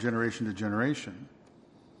heart from generation to generation.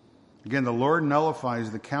 Again, the Lord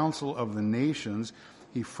nullifies the counsel of the nations.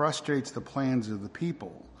 He frustrates the plans of the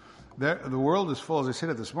people. The world is full, as I said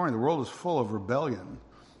it this morning, the world is full of rebellion,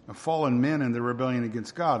 of fallen men in their rebellion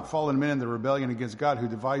against God, fallen men in their rebellion against God who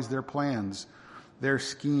devise their plans, their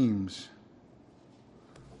schemes.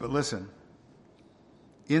 But listen,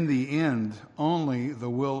 in the end, only the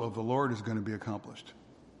will of the Lord is going to be accomplished.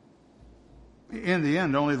 In the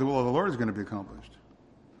end, only the will of the Lord is going to be accomplished.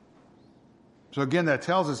 So again, that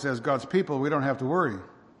tells us as God's people, we don't have to worry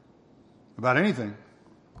about anything.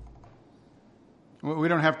 We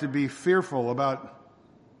don't have to be fearful about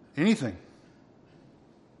anything.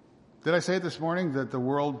 Did I say it this morning that the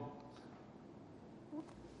world,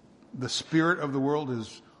 the spirit of the world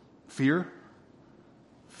is fear?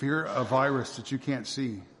 Fear a virus that you can't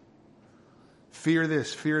see. Fear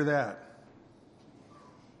this, fear that.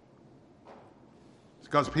 As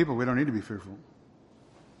God's people, we don't need to be fearful.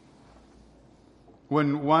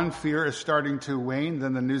 When one fear is starting to wane,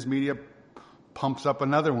 then the news media pumps up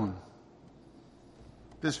another one.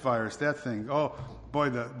 This virus, that thing. Oh, boy,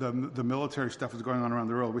 the military stuff is going on around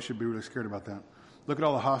the world. We should be really scared about that. Look at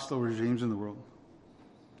all the hostile regimes in the world.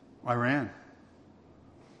 Iran.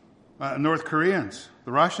 North Koreans.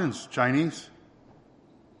 The Russians. Chinese.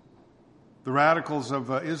 The radicals of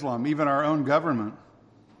Islam. Even our own government.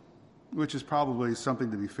 Which is probably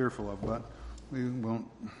something to be fearful of, but we won't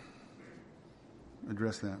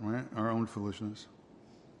address that, right? Our own foolishness.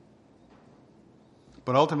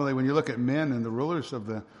 But ultimately, when you look at men and the rulers of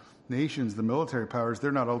the nations, the military powers,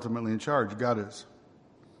 they're not ultimately in charge. God is.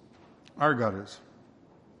 Our God is.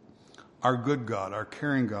 Our good God, our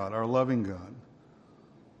caring God, our loving God.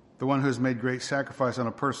 The one who has made great sacrifice on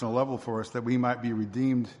a personal level for us that we might be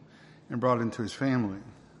redeemed and brought into his family.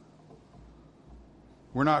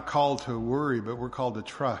 We're not called to worry, but we're called to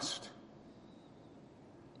trust.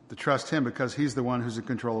 To trust him because he's the one who's in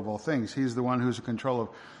control of all things. He's the one who's in control of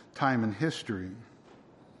time and history.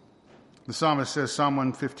 The psalmist says, Psalm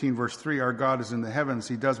 115, verse 3, our God is in the heavens.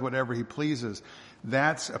 He does whatever he pleases.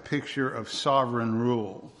 That's a picture of sovereign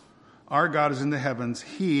rule. Our God is in the heavens.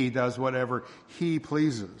 He does whatever he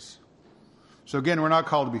pleases. So again, we're not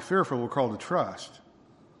called to be fearful. We're called to trust.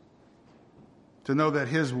 To know that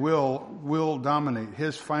his will dominate.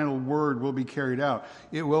 His final word will be carried out.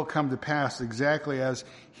 It will come to pass exactly as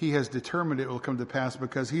he has determined it will come to pass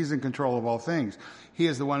because he's in control of all things. He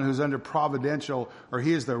is the one who's under providential, or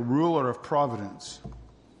he is the ruler of providence.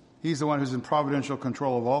 He's the one who's in providential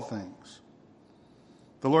control of all things.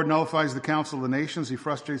 The Lord nullifies the counsel of the nations. He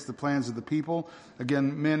frustrates the plans of the people.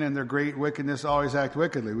 Again, men in their great wickedness always act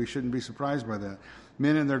wickedly. We shouldn't be surprised by that.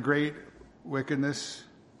 Men in their great wickedness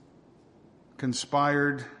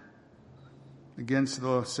conspired against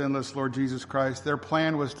the sinless Lord Jesus Christ. Their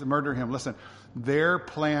plan was to murder him. Listen, their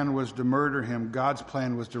plan was to murder him. God's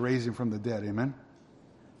plan was to raise him from the dead. Amen?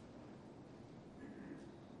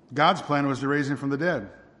 God's plan was to raise him from the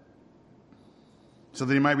dead so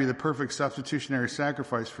that he might be the perfect substitutionary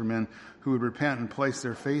sacrifice for men who would repent and place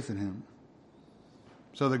their faith in him,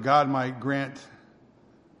 so that God might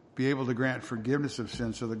be able to grant forgiveness of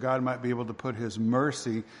sin, so that God might be able to put his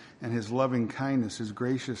mercy and his loving kindness, his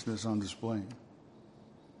graciousness on display.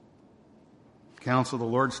 Counsel of the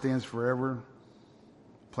Lord stands forever.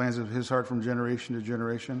 Plans of his heart from generation to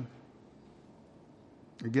generation.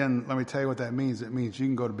 Again, let me tell you what that means. It means you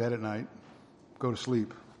can go to bed at night, go to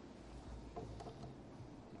sleep,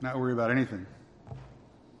 not worry about anything.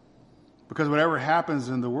 Because whatever happens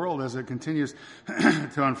in the world as it continues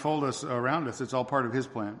to unfold us around us, it's all part of his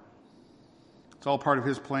plan. It's all part of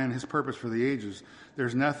his plan, his purpose for the ages.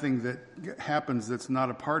 There's nothing that happens that's not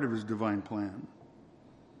a part of his divine plan.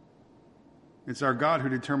 It's our God who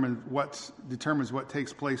determines what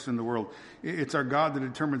takes place in the world. It's our God that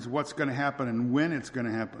determines what's going to happen and when it's going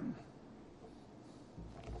to happen.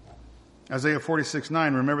 Isaiah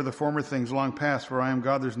 46:9, remember the former things long past, for I am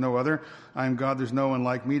God, there's no other. I am God, there's no one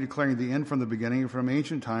like me, declaring the end from the beginning, from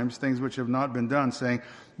ancient times, things which have not been done, saying,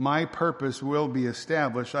 my purpose will be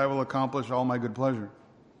established. I will accomplish all my good pleasure.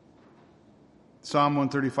 Psalm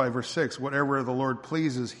 135, verse 6, whatever the Lord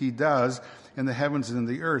pleases, he does in the heavens and in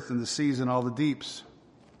the earth, in the seas and all the deeps.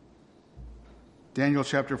 Daniel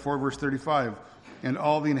chapter 4, verse 35, and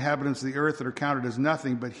all the inhabitants of the earth that are counted as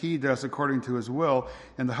nothing, but he does according to his will,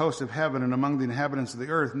 and the host of heaven and among the inhabitants of the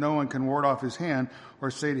earth, no one can ward off his hand or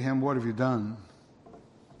say to him, what have you done?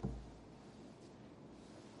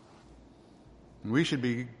 We should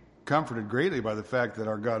be comforted greatly by the fact that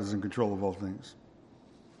our God is in control of all things.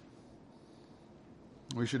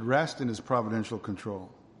 We should rest in his providential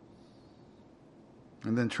control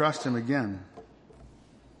and then trust him again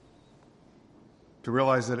to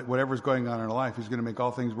realize that whatever's going on in our life, he's going to make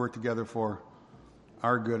all things work together for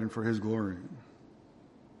our good and for his glory.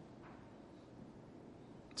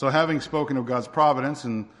 So having spoken of God's providence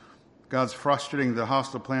and God's frustrating the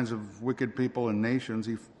hostile plans of wicked people and nations,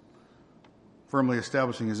 he firmly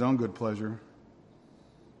establishing his own good pleasure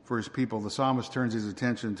for his people, the psalmist turns his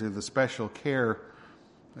attention to the special care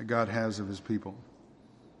that God has of his people.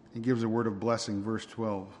 He gives a word of blessing, verse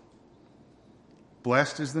 12.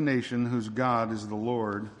 Blessed is the nation whose God is the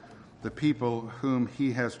Lord, the people whom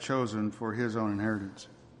he has chosen for his own inheritance.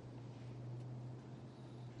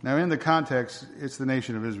 Now, in the context, it's the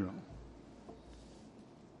nation of Israel.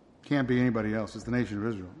 Can't be anybody else. It's the nation of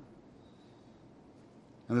Israel.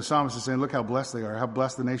 And the psalmist is saying, look how blessed they are. How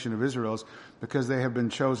blessed the nation of Israel is, because they have been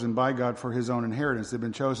chosen by God for his own inheritance. They've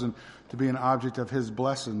been chosen to be an object of his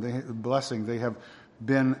blessing. They have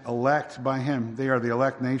been elect by him. They are the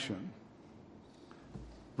elect nation.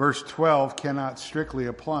 Verse 12 cannot strictly be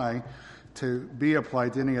applied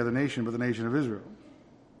to any other nation but the nation of Israel.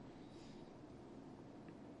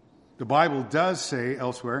 The Bible does say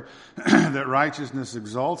elsewhere that righteousness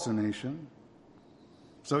exalts a nation.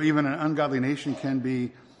 So even an ungodly nation can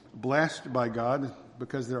be blessed by God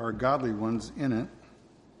because there are godly ones in it.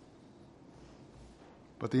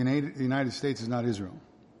 But the United States is not Israel.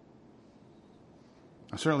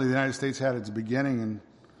 Certainly the United States had its beginning in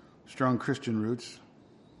strong Christian roots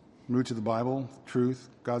of the Bible, truth,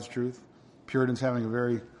 God's truth. Puritans having a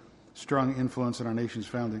very strong influence in our nation's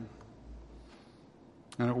founding.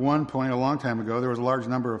 And at one point, a long time ago, there was a large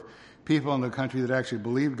number of people in the country that actually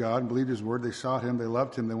believed God, believed his word. They sought him, they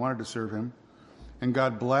loved him, they wanted to serve him. And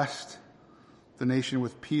God blessed the nation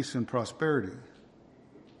with peace and prosperity.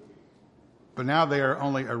 But now they are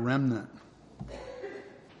only a remnant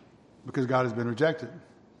because God has been rejected.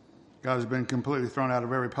 God has been completely thrown out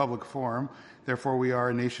of every public forum. Therefore, we are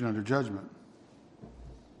a nation under judgment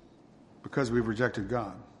because we've rejected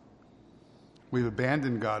God. We've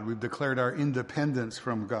abandoned God. We've declared our independence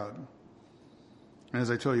from God. And as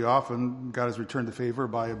I tell you often, God has returned the favor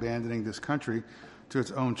by abandoning this country to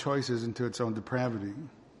its own choices and to its own depravity.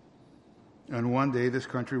 And one day this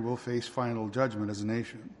country will face final judgment as a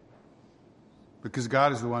nation because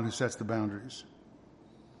God is the one who sets the boundaries.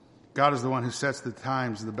 God is the one who sets the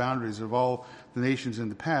times and the boundaries of all the nations in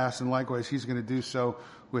the past, and likewise he's going to do so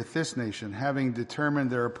with this nation, having determined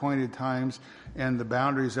their appointed times and the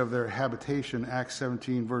boundaries of their habitation, Acts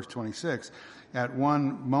 17, verse 26. At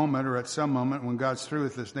one moment or at some moment when God's through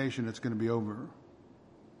with this nation, it's going to be over.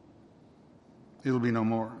 It'll be no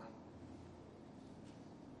more.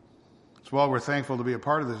 So while we're thankful to be a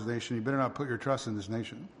part of this nation, you better not put your trust in this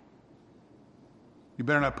nation. You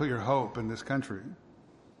better not put your hope in this country.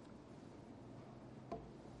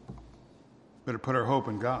 Better put our hope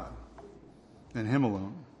in God and him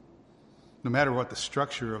alone, no matter what the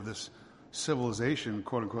structure of this civilization,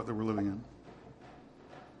 quote unquote, that we're living in.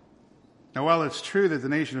 Now, while it's true that the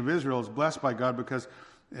nation of Israel is blessed by God because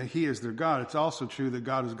he is their God, it's also true that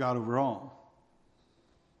God is God over all.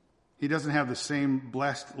 He doesn't have the same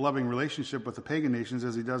blessed, loving relationship with the pagan nations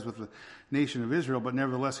as he does with the nation of Israel, but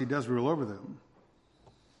nevertheless, he does rule over them.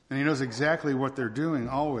 And he knows exactly what they're doing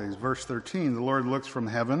always. Verse 13, the Lord looks from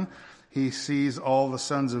heaven. He sees all the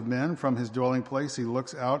sons of men from his dwelling place. He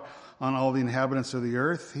looks out on all the inhabitants of the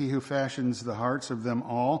earth. He who fashions the hearts of them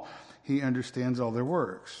all, he understands all their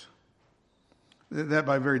works. That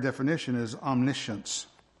by very definition is omniscience.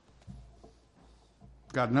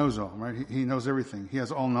 God knows all, right? He knows everything. He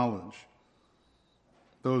has all knowledge.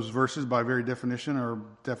 Those verses by very definition are a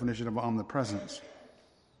definition of omnipresence.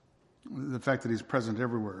 The fact that he's present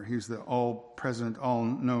everywhere. He's the all-present,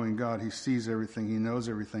 all-knowing God. He sees everything. He knows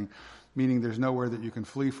everything, meaning there's nowhere that you can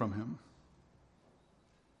flee from him.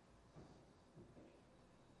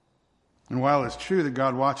 And while it's true that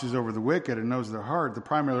God watches over the wicked and knows their heart, the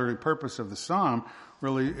primary purpose of the psalm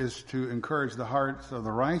really is to encourage the hearts of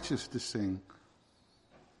the righteous to sing,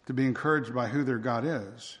 to be encouraged by who their God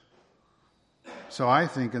is. So I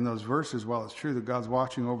think in those verses, while it's true that God's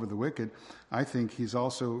watching over the wicked, I think he's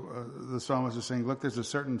also, the psalmist is saying, look, there's a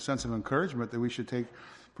certain sense of encouragement that we should take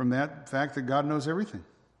from that fact that God knows everything.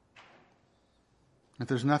 That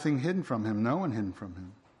there's nothing hidden from him, no one hidden from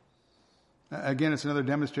him. Again, it's another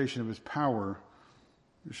demonstration of his power.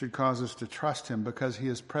 It should cause us to trust him because he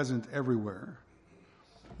is present everywhere.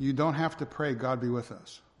 You don't have to pray, God be with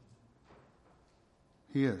us.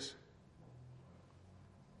 He is.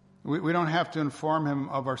 We don't have to inform him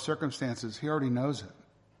of our circumstances. He already knows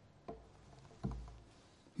it.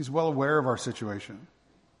 He's well aware of our situation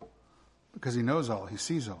because he knows all. He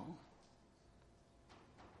sees all.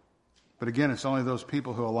 But again, it's only those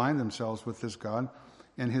people who align themselves with this God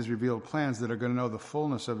and his revealed plans that are going to know the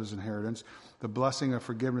fullness of his inheritance, the blessing of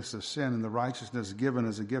forgiveness of sin, and the righteousness given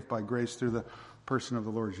as a gift by grace through the person of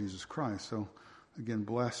the Lord Jesus Christ. So again,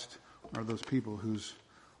 blessed are those people whose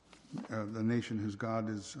the nation whose God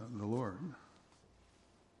is the Lord.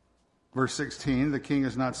 Verse 16, the king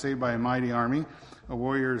is not saved by a mighty army. A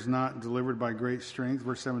warrior is not delivered by great strength.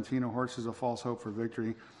 Verse 17, a horse is a false hope for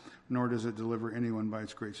victory, nor does it deliver anyone by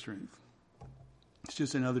its great strength. It's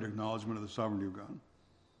just another acknowledgement of the sovereignty of God.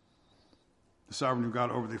 The sovereignty of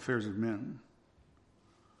God over the affairs of men.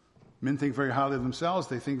 Men think very highly of themselves.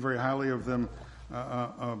 They think very highly of them,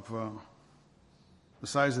 the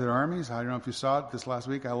size of their armies. I don't know if you saw it this last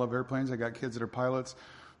week. I love airplanes. I got kids that are pilots.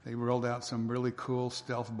 They rolled out some really cool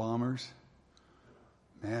stealth bombers.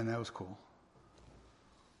 Man, that was cool.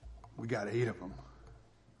 We got 8 of them.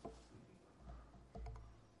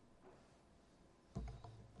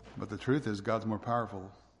 But the truth is, God's more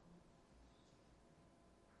powerful.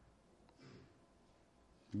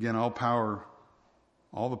 Again, all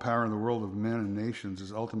the power in the world of men and nations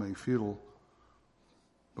is ultimately futile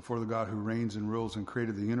before the God who reigns and rules and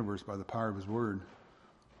created the universe by the power of his word.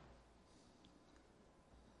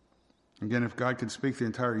 Again, if God could speak the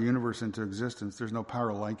entire universe into existence, there's no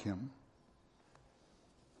power like him.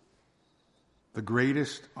 The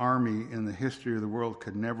greatest army in the history of the world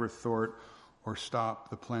could never thwart or stop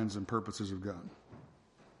the plans and purposes of God.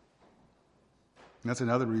 And that's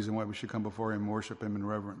another reason why we should come before him, worship him in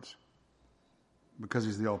reverence. Because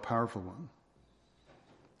he's the all-powerful one.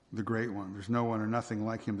 The great one. There's no one or nothing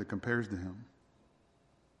like him that compares to him.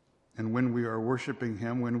 And when we are worshiping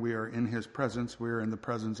him, when we are in his presence, we are in the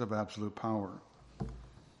presence of absolute power,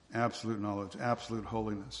 absolute knowledge, absolute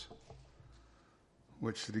holiness,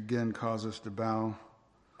 which should again cause us to bow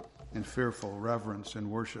in fearful reverence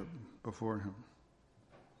and worship before him.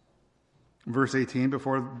 Verse 18,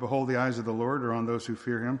 behold, the eyes of the Lord are on those who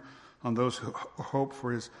fear him, on those who hope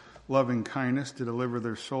for his loving kindness to deliver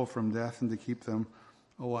their soul from death and to keep them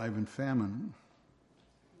alive in famine.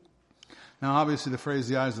 Now, obviously, the phrase,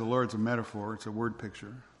 the eyes of the Lord, is a metaphor. It's a word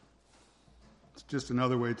picture. It's just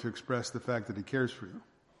another way to express the fact that he cares for you,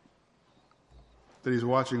 that he's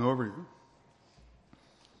watching over you,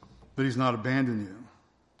 that he's not abandoned you.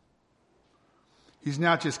 He's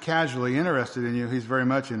not just casually interested in you. He's very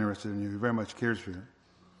much interested in you. He very much cares for you.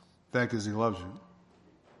 The fact is, he loves you.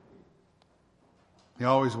 He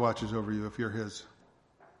always watches over you if you're his.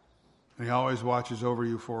 And he always watches over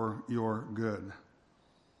you for your good.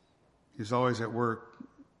 He's always at work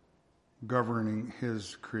governing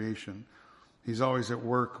his creation. He's always at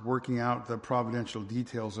work working out the providential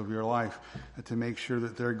details of your life to make sure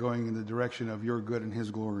that they're going in the direction of your good and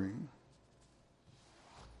his glory.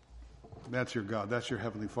 That's your God. That's your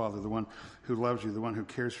Heavenly Father, the one who loves you, the one who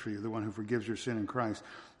cares for you, the one who forgives your sin in Christ,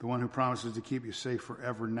 the one who promises to keep you safe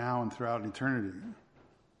forever now and throughout eternity.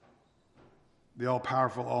 The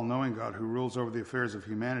all-powerful, all-knowing God who rules over the affairs of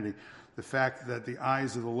humanity. The fact that the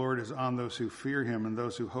eyes of the Lord is on those who fear him and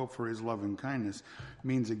those who hope for his loving kindness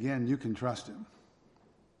means, again, you can trust him.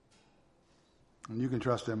 And you can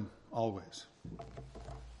trust him always.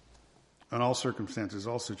 In all circumstances,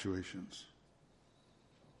 all situations.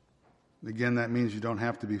 Again, that means you don't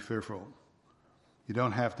have to be fearful. You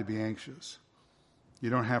don't have to be anxious. You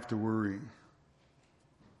don't have to worry.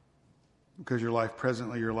 Because your life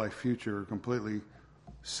presently, your life future are completely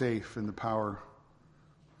safe in the power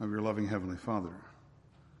of your loving Heavenly Father.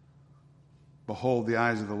 Behold, the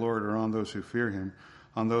eyes of the Lord are on those who fear him,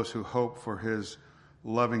 on those who hope for his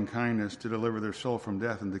loving kindness to deliver their soul from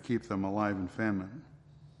death and to keep them alive in famine.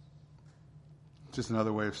 Just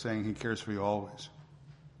another way of saying he cares for you always.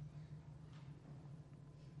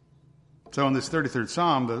 So in this 33rd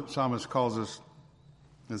Psalm, the psalmist calls us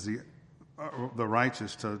as the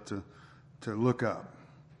righteous to look up,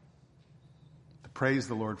 to praise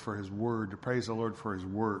the Lord for his word, to praise the Lord for his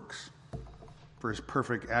works, for his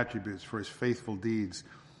perfect attributes, for his faithful deeds.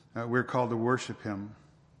 We're called to worship him,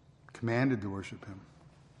 commanded to worship him,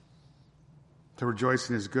 to rejoice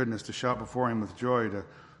in his goodness, to shout before him with joy, to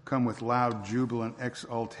come with loud, jubilant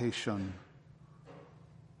exultation,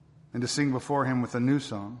 and to sing before him with a new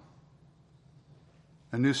song.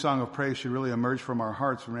 A new song of praise should really emerge from our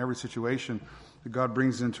hearts, from every situation that God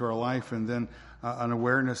brings into our life, and then an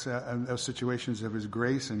awareness of situations of his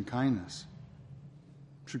grace and kindness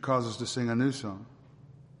should cause us to sing a new song.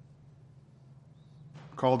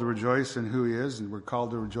 We're called to rejoice in who he is, and we're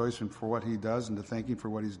called to rejoice for what he does and to thank him for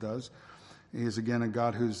what he does. He is, again, the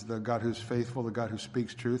God who's faithful, the God who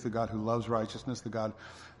speaks truth, the God who loves righteousness, the God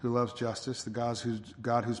who loves justice, the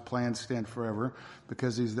God whose plans stand forever,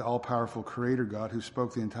 because he's the all-powerful creator God who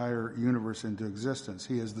spoke the entire universe into existence.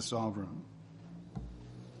 He is the sovereign,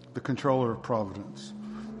 the controller of providence,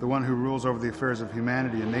 the one who rules over the affairs of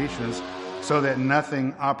humanity and nations so that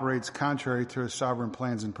nothing operates contrary to his sovereign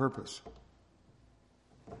plans and purpose.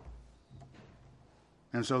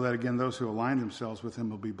 And so that, again, those who align themselves with him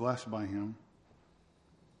will be blessed by him.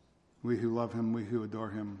 We who love him, we who adore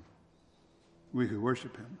him, we who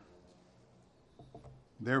worship him.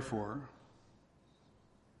 Therefore,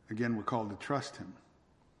 again, we're called to trust him.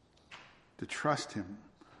 To trust him.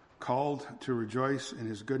 Called to rejoice in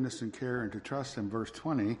his goodness and care and to trust him. Verse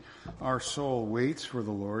 20, our soul waits for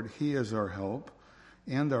the Lord. He is our help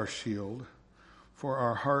and our shield. For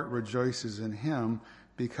our heart rejoices in him,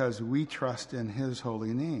 because we trust in his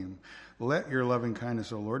holy name. Let your loving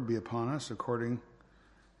kindness, O Lord, be upon us according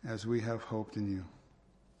as we have hoped in you.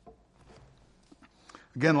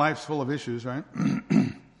 Again, life's full of issues, right?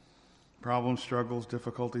 Problems, struggles,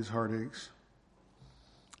 difficulties, heartaches.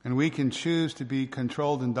 And we can choose to be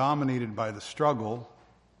controlled and dominated by the struggle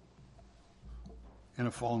in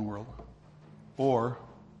a fallen world. Or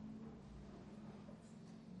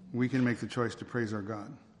we can make the choice to praise our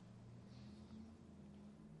God.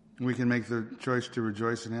 We can make the choice to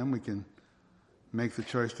rejoice in him. We can make the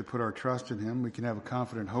choice to put our trust in him. We can have a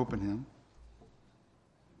confident hope in him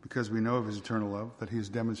because we know of his eternal love that he has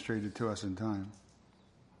demonstrated to us in time.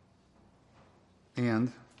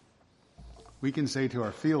 And we can say to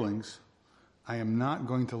our feelings, I am not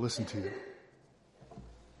going to listen to you.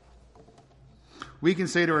 We can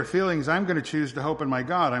say to our feelings, I'm going to choose to hope in my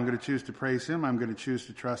God. I'm going to choose to praise him. I'm going to choose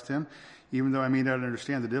to trust him. Even though I may not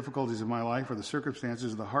understand the difficulties of my life or the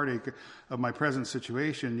circumstances or the heartache of my present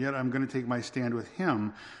situation, yet I'm going to take my stand with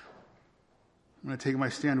him. I'm going to take my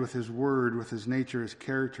stand with his word, with his nature, his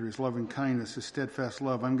character, his loving kindness, his steadfast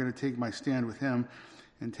love. I'm going to take my stand with him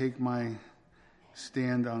and take my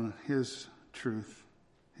stand on his truth,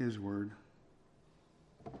 his word.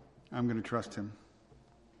 I'm going to trust him.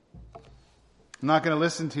 I'm not going to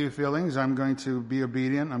listen to your feelings. I'm going to be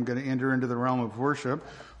obedient. I'm going to enter into the realm of worship.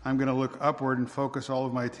 I'm going to look upward and focus all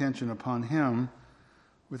of my attention upon him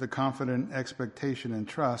with a confident expectation and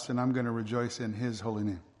trust, and I'm going to rejoice in his holy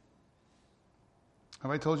name. Have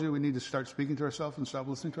I told you we need to start speaking to ourselves and stop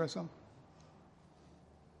listening to ourselves?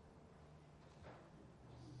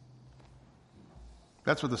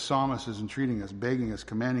 That's what the psalmist is entreating us, begging us,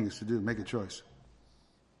 commanding us to do. Make a choice.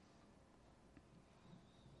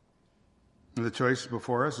 And the choice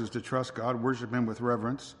before us is to trust God, worship him with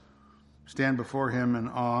reverence, stand before him in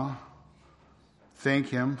awe, thank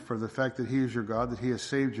him for the fact that he is your God, that he has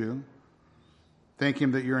saved you. Thank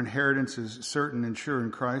him that your inheritance is certain and sure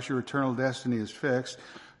in Christ. Your eternal destiny is fixed.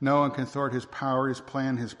 No one can thwart his power, his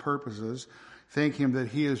plan, his purposes. Thank him that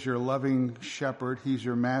he is your loving shepherd. He's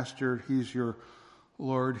your master. He's your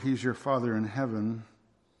Lord. He's your Father in heaven.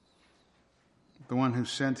 The one who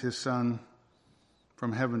sent his Son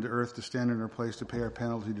from heaven to earth to stand in our place, to pay our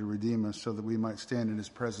penalty, to redeem us, so that we might stand in his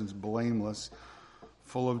presence blameless,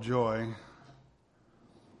 full of joy.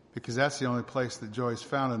 Because that's the only place that joy is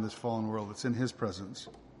found in this fallen world. It's in his presence.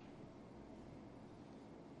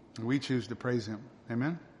 And we choose to praise him.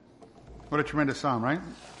 Amen? What a tremendous psalm, right?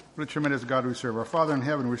 What a tremendous God we serve. Our Father in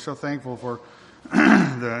heaven, we're so thankful for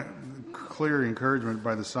the clear encouragement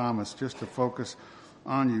by the psalmist just to focus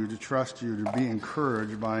on you, to trust you, to be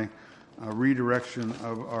encouraged by a redirection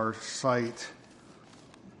of our sight,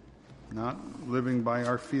 not living by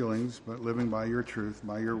our feelings, but living by your truth,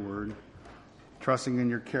 by your word, trusting in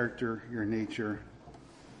your character, your nature,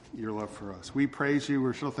 your love for us. We praise you.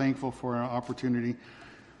 We're so thankful for our opportunity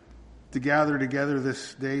to gather together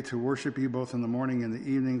this day to worship you both in the morning and the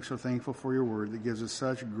evening. So thankful for your word that gives us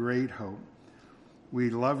such great hope.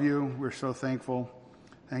 We love you. We're so thankful.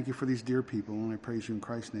 Thank you for these dear people, and I praise you in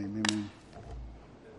Christ's name. Amen.